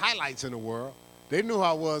greatest highlights in the world. They knew who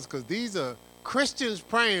I was because these are Christians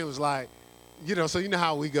praying. It was like, so you know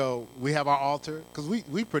how we go. We have our altar because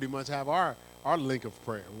we pretty much have our link of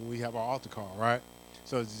prayer when we have our altar call, right?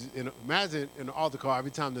 So imagine in the altar call,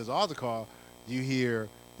 every time there's an altar call, you hear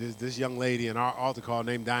this young lady in our altar call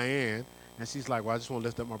named Diane, and she's like, well, I just want to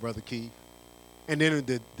lift up my brother Keith. And then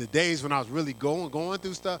the days when I was really going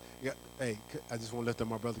through stuff, hey, I just want to lift up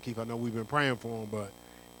my brother Keith. I know we've been praying for him, but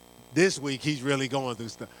this week he's really going through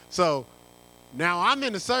stuff. So now I'm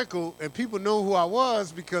in the circle, and people knew who I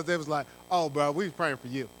was because they was like, oh, bro, we was praying for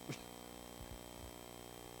you.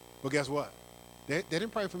 But guess what? They didn't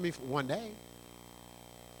pray for me for one day.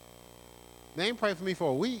 They didn't pray for me for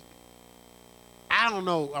a week. I don't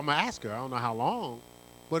know. I'm going to ask her. I don't know how long,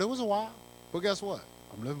 but it was a while. But guess what?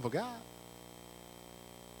 I'm living for God.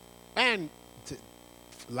 And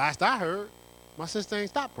last I heard, my sister ain't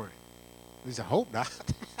stopped praying. At least I hope not.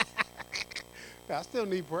 I still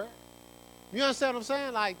need prayer. You understand what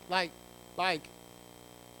I'm saying? Like,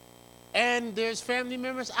 and there's family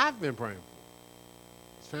members I've been praying for.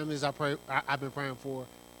 There's families I've been praying for.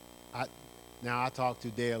 Now I talk to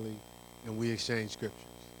daily, and we exchange scriptures.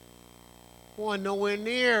 Boy, nowhere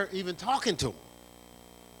near even talking to them.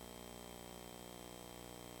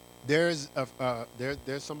 There's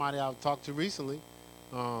somebody I talked to recently.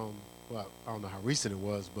 Well, I don't know how recent it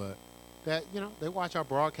was, but that they watch our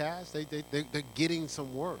broadcast. They're getting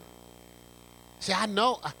some word. See, I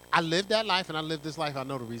know I lived that life, and I lived this life. I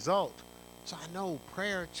know the result, so I know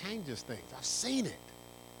prayer changes things. I've seen it.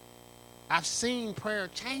 I've seen prayer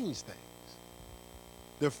change things.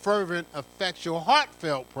 The fervent, effectual,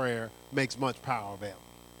 heartfelt prayer makes much power available.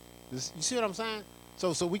 You see what I'm saying?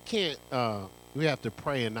 So we can't. We have to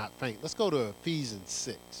pray and not faint. Let's go to Ephesians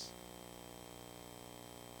 6.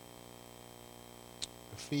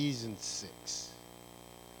 Ephesians 6.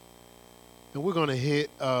 And we're going to hit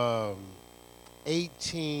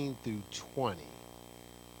 18 through 20.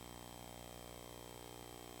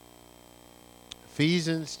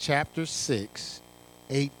 Ephesians chapter 6,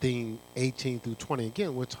 18 through 20.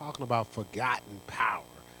 Again, we're talking about forgotten power.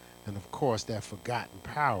 And of course, that forgotten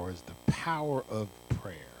power is the power of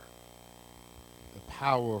prayer. The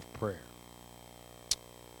power of prayer.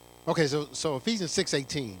 Okay, so Ephesians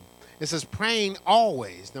 6:18. It says, praying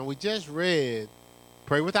always. Now, we just read,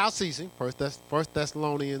 pray without ceasing, First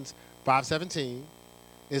Thessalonians 5:17.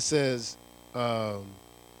 It says, yeah,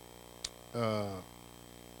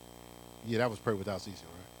 that was pray without ceasing,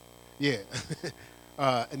 right?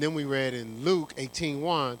 Yeah. And then we read in Luke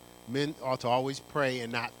 18:1, men ought to always pray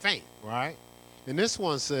and not faint, right? And this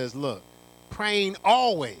one says, look, praying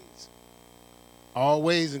always.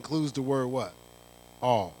 Always includes the word what?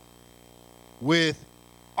 All. With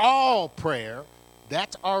all prayer.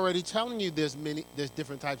 That's already telling you there's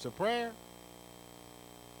different types of prayer.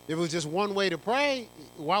 If it was just one way to pray,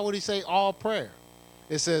 why would he say all prayer?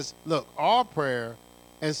 It says, look, all prayer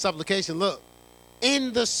and supplication, look,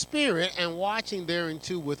 in the spirit and watching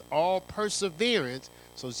thereunto with all perseverance.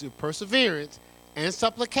 So it's perseverance and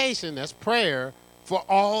supplication, that's prayer, for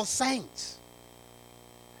all saints.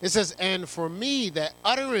 It says, and for me that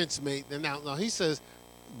utterance may, now he says,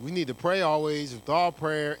 we need to pray always with all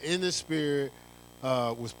prayer in the spirit,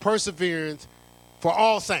 with perseverance for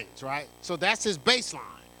all saints, right? So that's his baseline.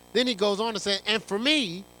 Then he goes on to say, and for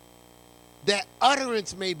me, that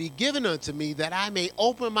utterance may be given unto me, that I may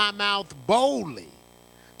open my mouth boldly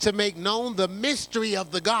to make known the mystery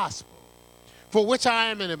of the gospel, for which I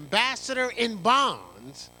am an ambassador in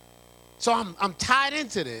bonds. So I'm tied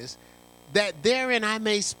into this, that therein I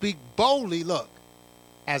may speak boldly, look,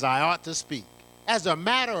 as I ought to speak. As a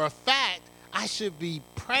matter of fact, I should be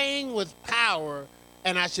praying with power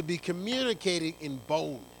and I should be communicating in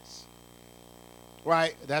boldness.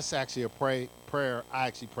 Right? That's actually a prayer. I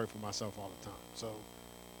actually pray for myself all the time.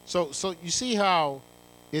 So you see how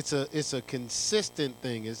it's a consistent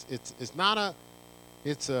thing. It's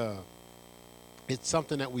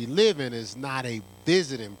something that we live in. It's not a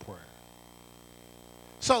visiting prayer.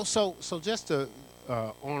 So just to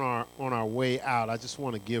on our way out, I just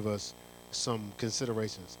want to give us some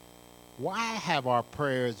considerations. Why have our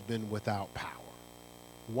prayers been without power?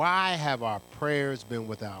 Why have our prayers been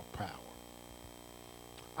without power?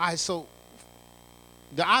 All right, so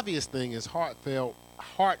the obvious thing is heartfelt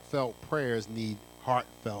prayers need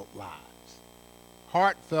heartfelt lives.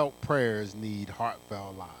 Heartfelt prayers need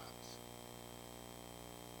heartfelt lives.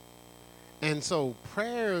 And so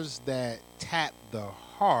prayers that tap the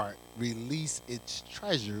heart release its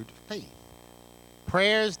treasured faith.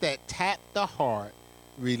 Prayers that tap the heart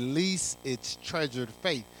release its treasured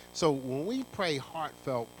faith. So when we pray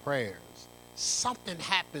heartfelt prayers, something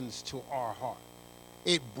happens to our heart.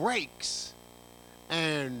 It breaks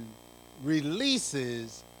and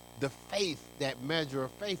releases the faith, that measure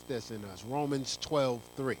of faith that's in us. Romans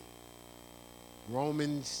 12:3.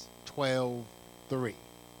 Romans 12:3.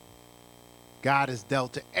 God has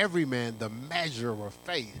dealt to every man the measure of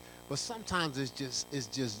faith. But sometimes it's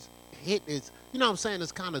just hit. It's, you know what I'm saying?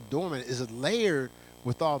 It's kind of dormant. It's layered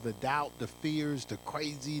with all the doubt, the fears, the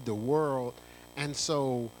crazy, the world. And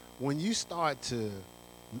so when you start to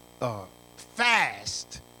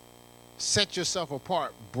fast, set yourself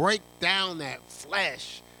apart, break down that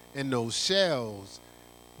flesh and those shells,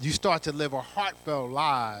 you start to live a heartfelt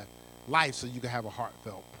life so you can have a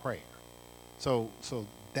heartfelt prayer. So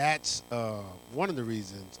that's one of the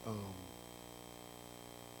reasons.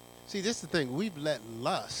 See, this is the thing. We've let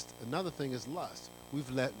lust, another thing is lust. We've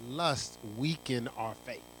let lust weaken our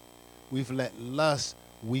faith. We've let lust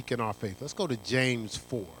weaken our faith. Let's go to James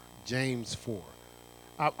 4. James 4.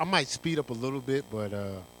 I might speed up a little bit, but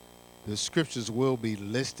the scriptures will be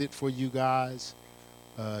listed for you guys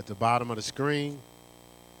at the bottom of the screen.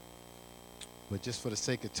 But just for the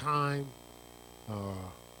sake of time, I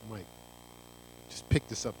might just pick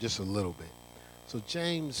this up just a little bit. So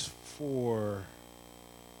James 4,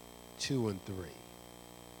 2 and 3.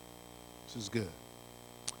 This is good.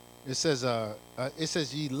 It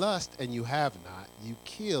says, ye lust and you have not, you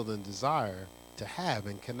kill and desire to have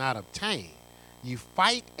and cannot obtain. You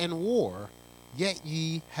fight and war, yet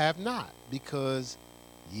ye have not, because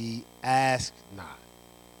ye ask not.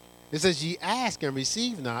 It says, ye ask and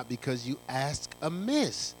receive not, because you ask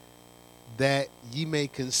amiss, that ye may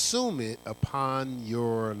consume it upon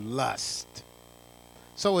your lust.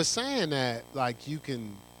 So it's saying that, like, you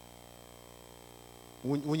can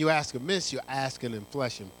when you ask amiss, you're asking in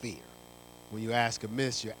flesh and fear. When you ask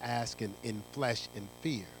amiss, you're asking in flesh and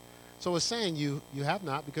fear. So it's saying you have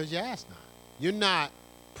not because you ask not. You're not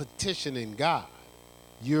petitioning God.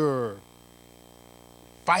 You're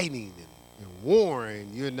fighting and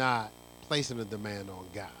warring. You're not placing a demand on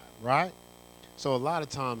God, right? So a lot of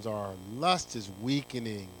times our lust is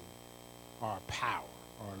weakening our power.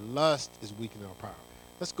 Our lust is weakening our power.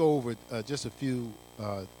 Let's go over just a few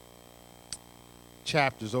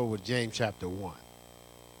chapters over James chapter 1.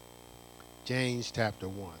 James chapter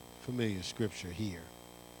 1, familiar scripture here.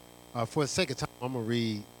 For the sake of time, I'm going to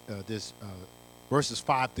read this verses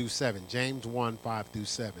 5 through 7. James 1, 5 through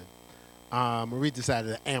 7. I'm going to read this out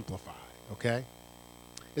of the Amplified, okay?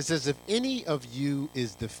 It says, if any of you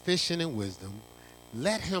is deficient in wisdom,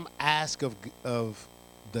 let him ask of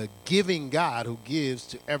the giving God who gives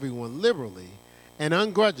to everyone liberally and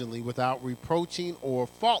ungrudgingly without reproaching or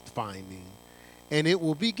fault finding, and it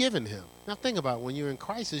will be given him. Now think about it. When you're in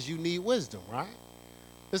crisis, you need wisdom, right?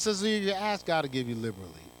 It says you ask God to give you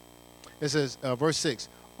liberally. It says, verse 6,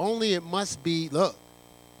 only it must be, look,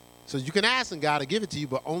 so you can ask God to give it to you,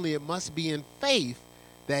 but only it must be in faith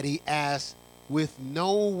that he asks with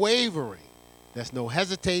no wavering. That's no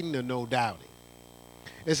hesitating or no doubting.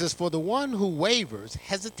 It says, for the one who wavers,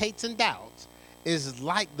 hesitates, and doubts is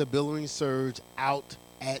like the billowing surge out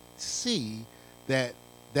at sea that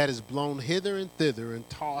is blown hither and thither and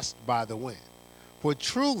tossed by the wind. For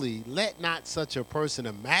truly, let not such a person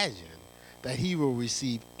imagine that he will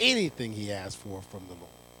receive anything he asks for from the Lord.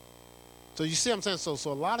 So you see what I'm saying?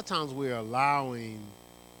 So a lot of times we're allowing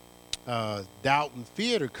doubt and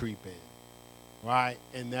fear to creep in, right?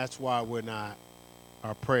 And that's why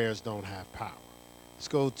our prayers don't have power. Let's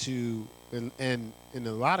go to, and in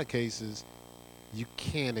a lot of cases, you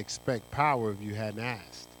can't expect power if you hadn't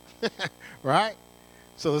asked, right?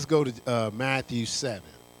 So let's go to Matthew 7.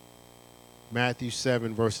 Matthew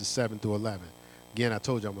 7, verses 7 through 11. Again, I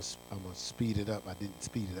told you I'm gonna speed it up. I didn't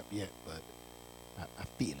speed it up yet, but I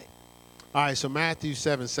feel it. All right, so Matthew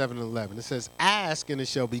 7, 7 and 11. It says, ask, and it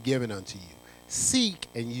shall be given unto you. Seek,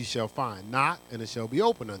 and you shall find. Knock, and it shall be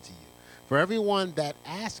opened unto you. For everyone that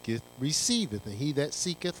asketh receiveth, and he that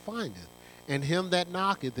seeketh findeth, and him that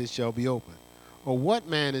knocketh it shall be opened. Or what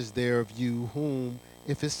man is there of you whom,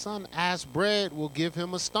 if his son ask bread, will give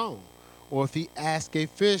him a stone? Or if he ask a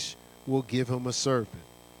fish, will give him a serpent?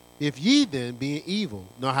 If ye then, being evil,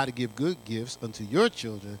 know how to give good gifts unto your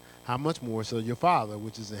children, how much more shall your Father,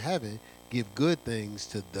 which is in heaven, give good things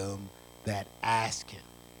to them that ask him?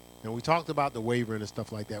 Now, we talked about the wavering and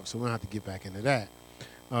stuff like that, so we don't have to get back into that.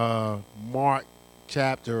 Mark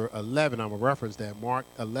chapter 11, I'm going to reference that. Mark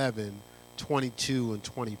 11, 22 and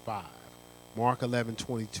 25. Mark 11,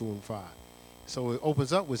 22 and 5. So it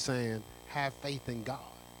opens up with saying, have faith in God.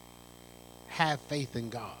 Have faith in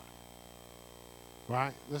God.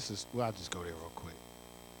 Right? I'll just go there real quick.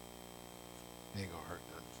 It ain't going to hurt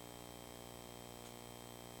nothing.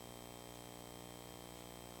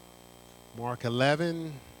 Mark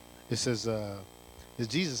 11, it says, as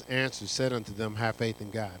Jesus answered, said unto them, have faith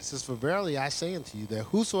in God. It says, for verily I say unto you, that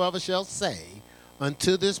whosoever shall say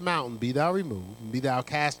unto this mountain, be thou removed, and be thou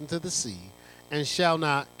cast into the sea, and shall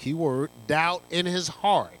not, key word, doubt in his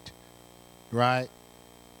heart, right?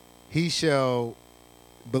 He shall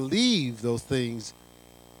believe those things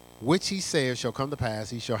which he saith shall come to pass.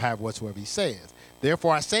 He shall have whatsoever he saith.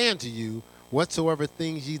 Therefore I say unto you, whatsoever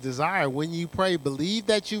things ye desire, when you pray, believe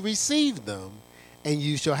that you receive them, and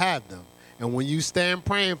you shall have them. And when you stand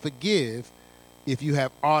praying, forgive if you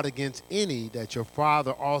have aught against any, that your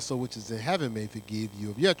Father also which is in heaven may forgive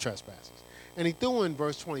you of your trespasses. And he threw in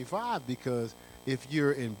verse 25 because if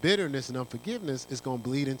you're in bitterness and unforgiveness, it's going to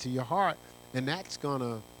bleed into your heart, and that's going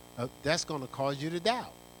to cause you to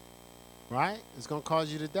doubt, right? It's going to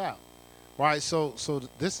cause you to doubt, right? So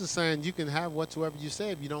this is saying you can have whatsoever you say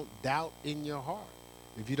if you don't doubt in your heart.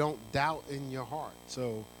 If you don't doubt in your heart,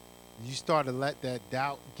 so you start to let that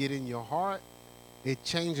doubt get in your heart, it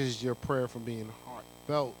changes your prayer from being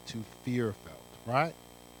heartfelt to fear-felt, right?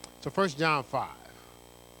 So 1 John 5,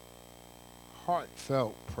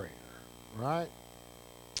 heartfelt prayer, right?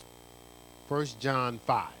 1 John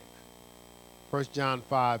 5. 1 John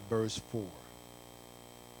 5, verse 4.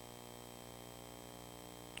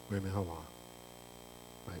 Wait a minute, hold on.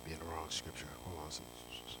 Might be in the wrong scripture. Hold on.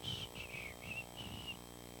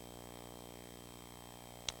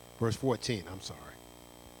 Verse 14, I'm sorry.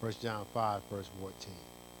 1 John 5, verse 14.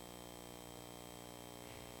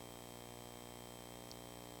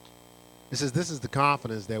 It says, this is the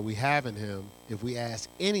confidence that we have in him. If we ask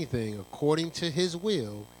anything according to his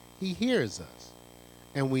will, he hears us.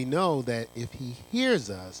 And we know that if he hears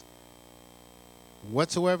us,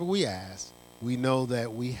 Whatsoever we ask, we know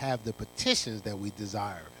that we have the petitions that we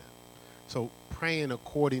desire of him. So praying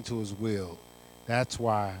according to his will, that's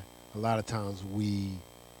why a lot of times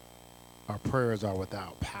our prayers are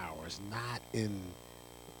without power. It's not in,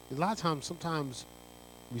 a lot of times, sometimes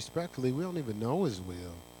respectfully, we don't even know his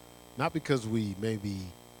will. Not because we maybe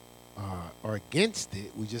are against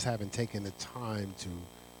it, we just haven't taken the time to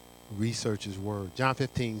research his word. John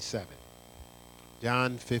 15:7.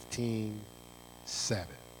 John 15:7.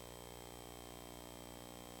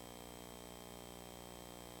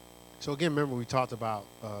 So again, remember we talked about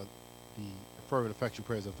the fervent, effectual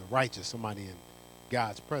prayers of the righteous, somebody in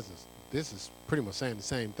God's presence. This is pretty much saying the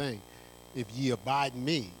same thing. If ye abide in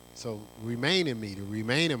me, so remain in me, to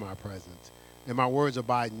remain in my presence, and my words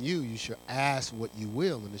abide in you, you shall ask what you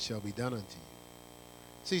will, and it shall be done unto you.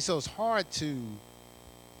 See, so it's hard to,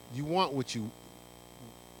 you want what you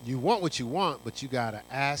want, but you gotta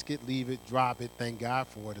ask it, leave it, drop it, thank God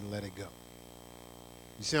for it, and let it go.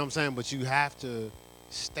 You see what I'm saying? But you have to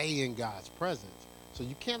stay in God's presence. So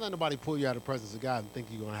you can't let nobody pull you out of the presence of God and think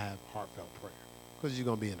you're gonna have heartfelt prayer, because you're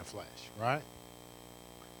gonna be in the flesh, right?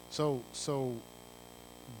 So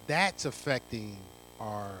that's affecting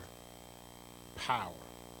our power.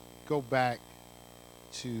 Go back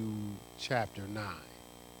to chapter 9.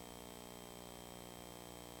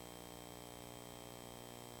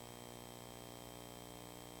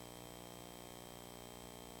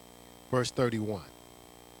 Verse 31.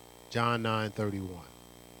 John 9:31.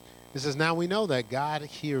 It says, now we know that God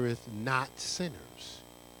heareth not sinners.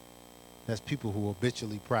 That's people who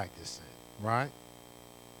habitually practice sin, right?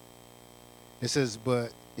 It says,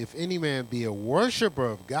 but if any man be a worshiper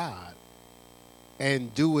of God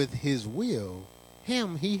and doeth his will,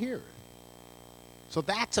 him he heareth. So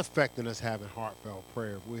that's affecting us having heartfelt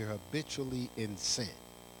prayer if we're habitually in sin.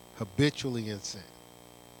 Habitually in sin.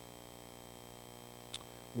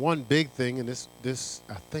 One big thing, and this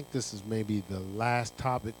I think this is maybe the last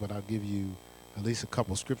topic, but I'll give you at least a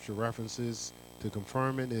couple scripture references to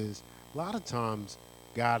confirm it, is a lot of times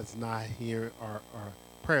God is not here, our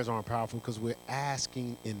prayers aren't powerful because we're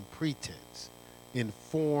asking in pretense, in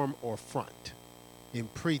form or front, in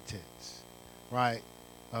pretense, right?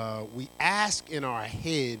 We ask in our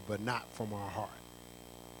head, but not from our heart.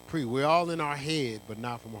 We're all in our head, but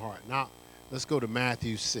not from our heart. Now, let's go to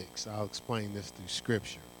Matthew 6. I'll explain this through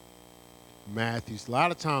scripture. Matthew, a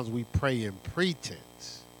lot of times we pray in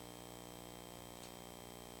pretense.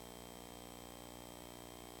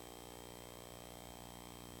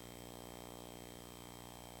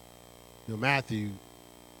 Matthew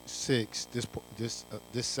 6,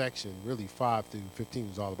 this section, really 5 through 15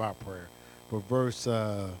 is all about prayer. But verse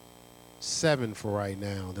 7 for right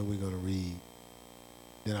now, then we're going to read,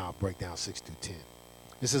 then I'll break down 6 through 10.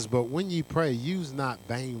 It says, but when ye pray, use not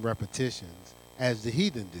vain repetitions, as the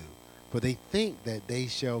heathen do, for they think that they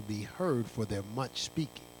shall be heard for their much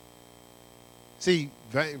speaking. See,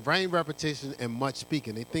 vain repetition and much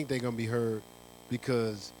speaking, they think they're going to be heard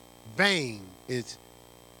because vain is,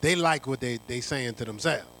 they like what they saying to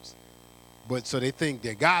themselves. But so they think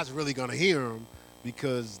that God's really going to hear them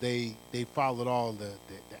because they followed all the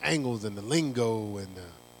angles and the lingo and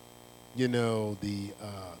the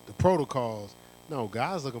protocols. No,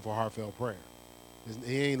 God's looking for heartfelt prayer.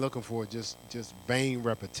 He ain't looking for just vain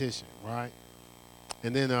repetition, right?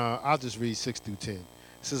 And then I'll just read 6 through 10. It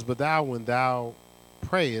says, but thou, when thou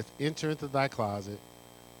prayest, enter into thy closet.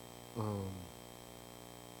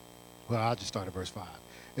 I'll just start at verse 5.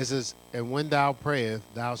 It says, and when thou prayest,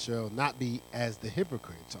 thou shalt not be as the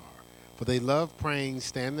hypocrites are, for they love praying,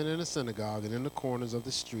 standing in the synagogue and in the corners of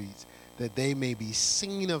the streets, that they may be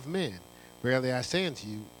seen of men. Verily I say unto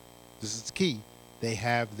you, this is the key, they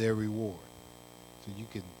have their reward. So you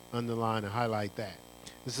can underline and highlight that.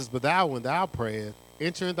 This says, but thou, when thou prayest,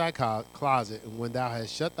 enter in thy closet, and when thou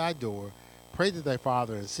hast shut thy door, pray to thy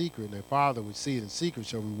Father in secret, and thy Father which seeth in secret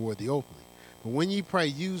shall reward thee openly. But when ye pray,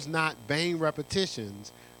 use not vain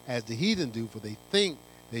repetitions, as the heathen do, for they think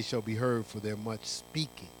they shall be heard for their much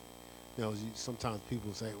speaking. Sometimes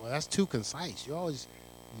people say, well, that's too concise. You're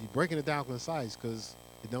breaking it down concise because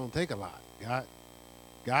it don't take a lot.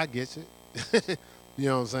 God gets it. You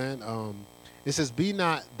know what I'm saying? It says, be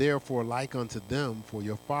not therefore like unto them, for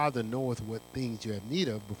your Father knoweth what things you have need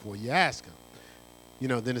of before you ask him.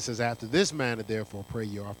 Then it says, after this manner, therefore, pray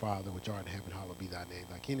ye, our Father, which art in heaven, hallowed be thy name.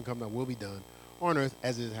 Thy kingdom come, thy will be done on earth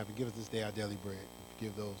as it is in heaven. Give us this day our daily bread.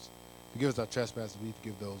 Forgive us our trespasses, we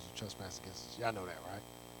forgive those who trespass against us. Y'all know that, right?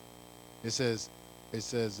 It says,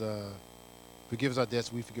 forgive us our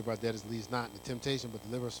debts, we forgive our debtors, lead us not into temptation, but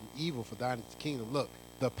deliver us from evil, for thine is the kingdom. Look,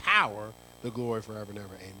 the power, the glory forever and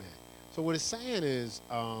ever. Amen. So what it's saying is,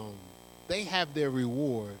 they have their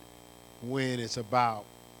reward when it's about,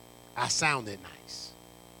 I sounded nice,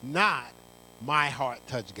 not my heart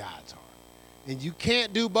touched God's heart. And you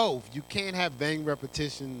can't do both. You can't have vain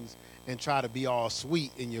repetitions and try to be all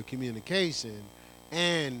sweet in your communication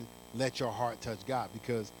and let your heart touch God,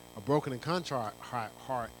 because a broken and contrite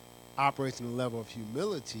heart operates in a level of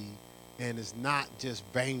humility, and it's not just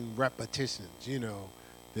vain repetitions. You know,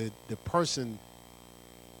 the person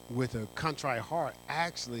with a contrite heart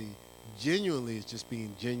actually genuinely is just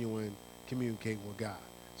being genuine, communicating with God.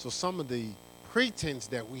 So some of the pretense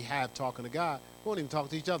that we have talking to God, we won't even talk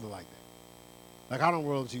to each other like that. Like, I don't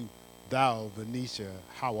roll you, thou, Venetia,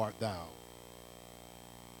 how art thou?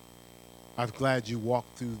 I'm glad you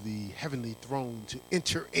walked through the heavenly throne to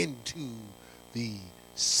enter into the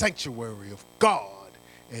sanctuary of God,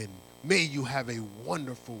 and may you have a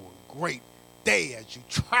wonderful and great day as you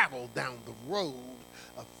travel down the road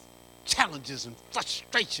of challenges and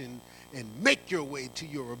frustration and make your way to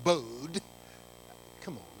your abode.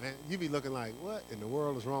 Come on, man. You be looking like, what in the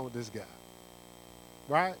world is wrong with this guy?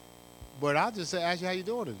 Right? But I'll just say, ask you how you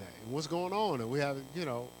doing today and what's going on. And we have,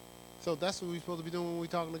 so that's what we're supposed to be doing when we're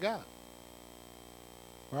talking to God.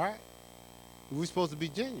 Right? We're supposed to be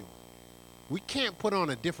genuine. We can't put on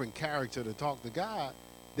a different character to talk to God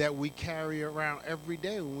that we carry around every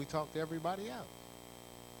day when we talk to everybody else.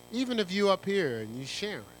 Even if you up here and you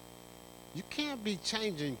sharing, you can't be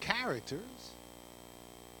changing characters.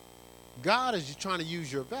 God is just trying to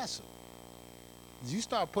use your vessel. You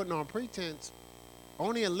start putting on pretense,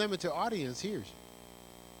 only a limited audience hears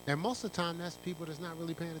you. And most of the time, that's people that's not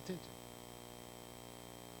really paying attention.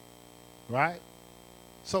 Right?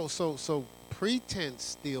 So pretense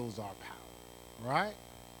steals our power. Right?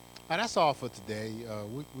 That's all for today.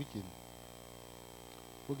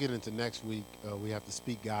 We'll get into next week. We have to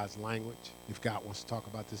speak God's language if God wants to talk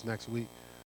about this next week.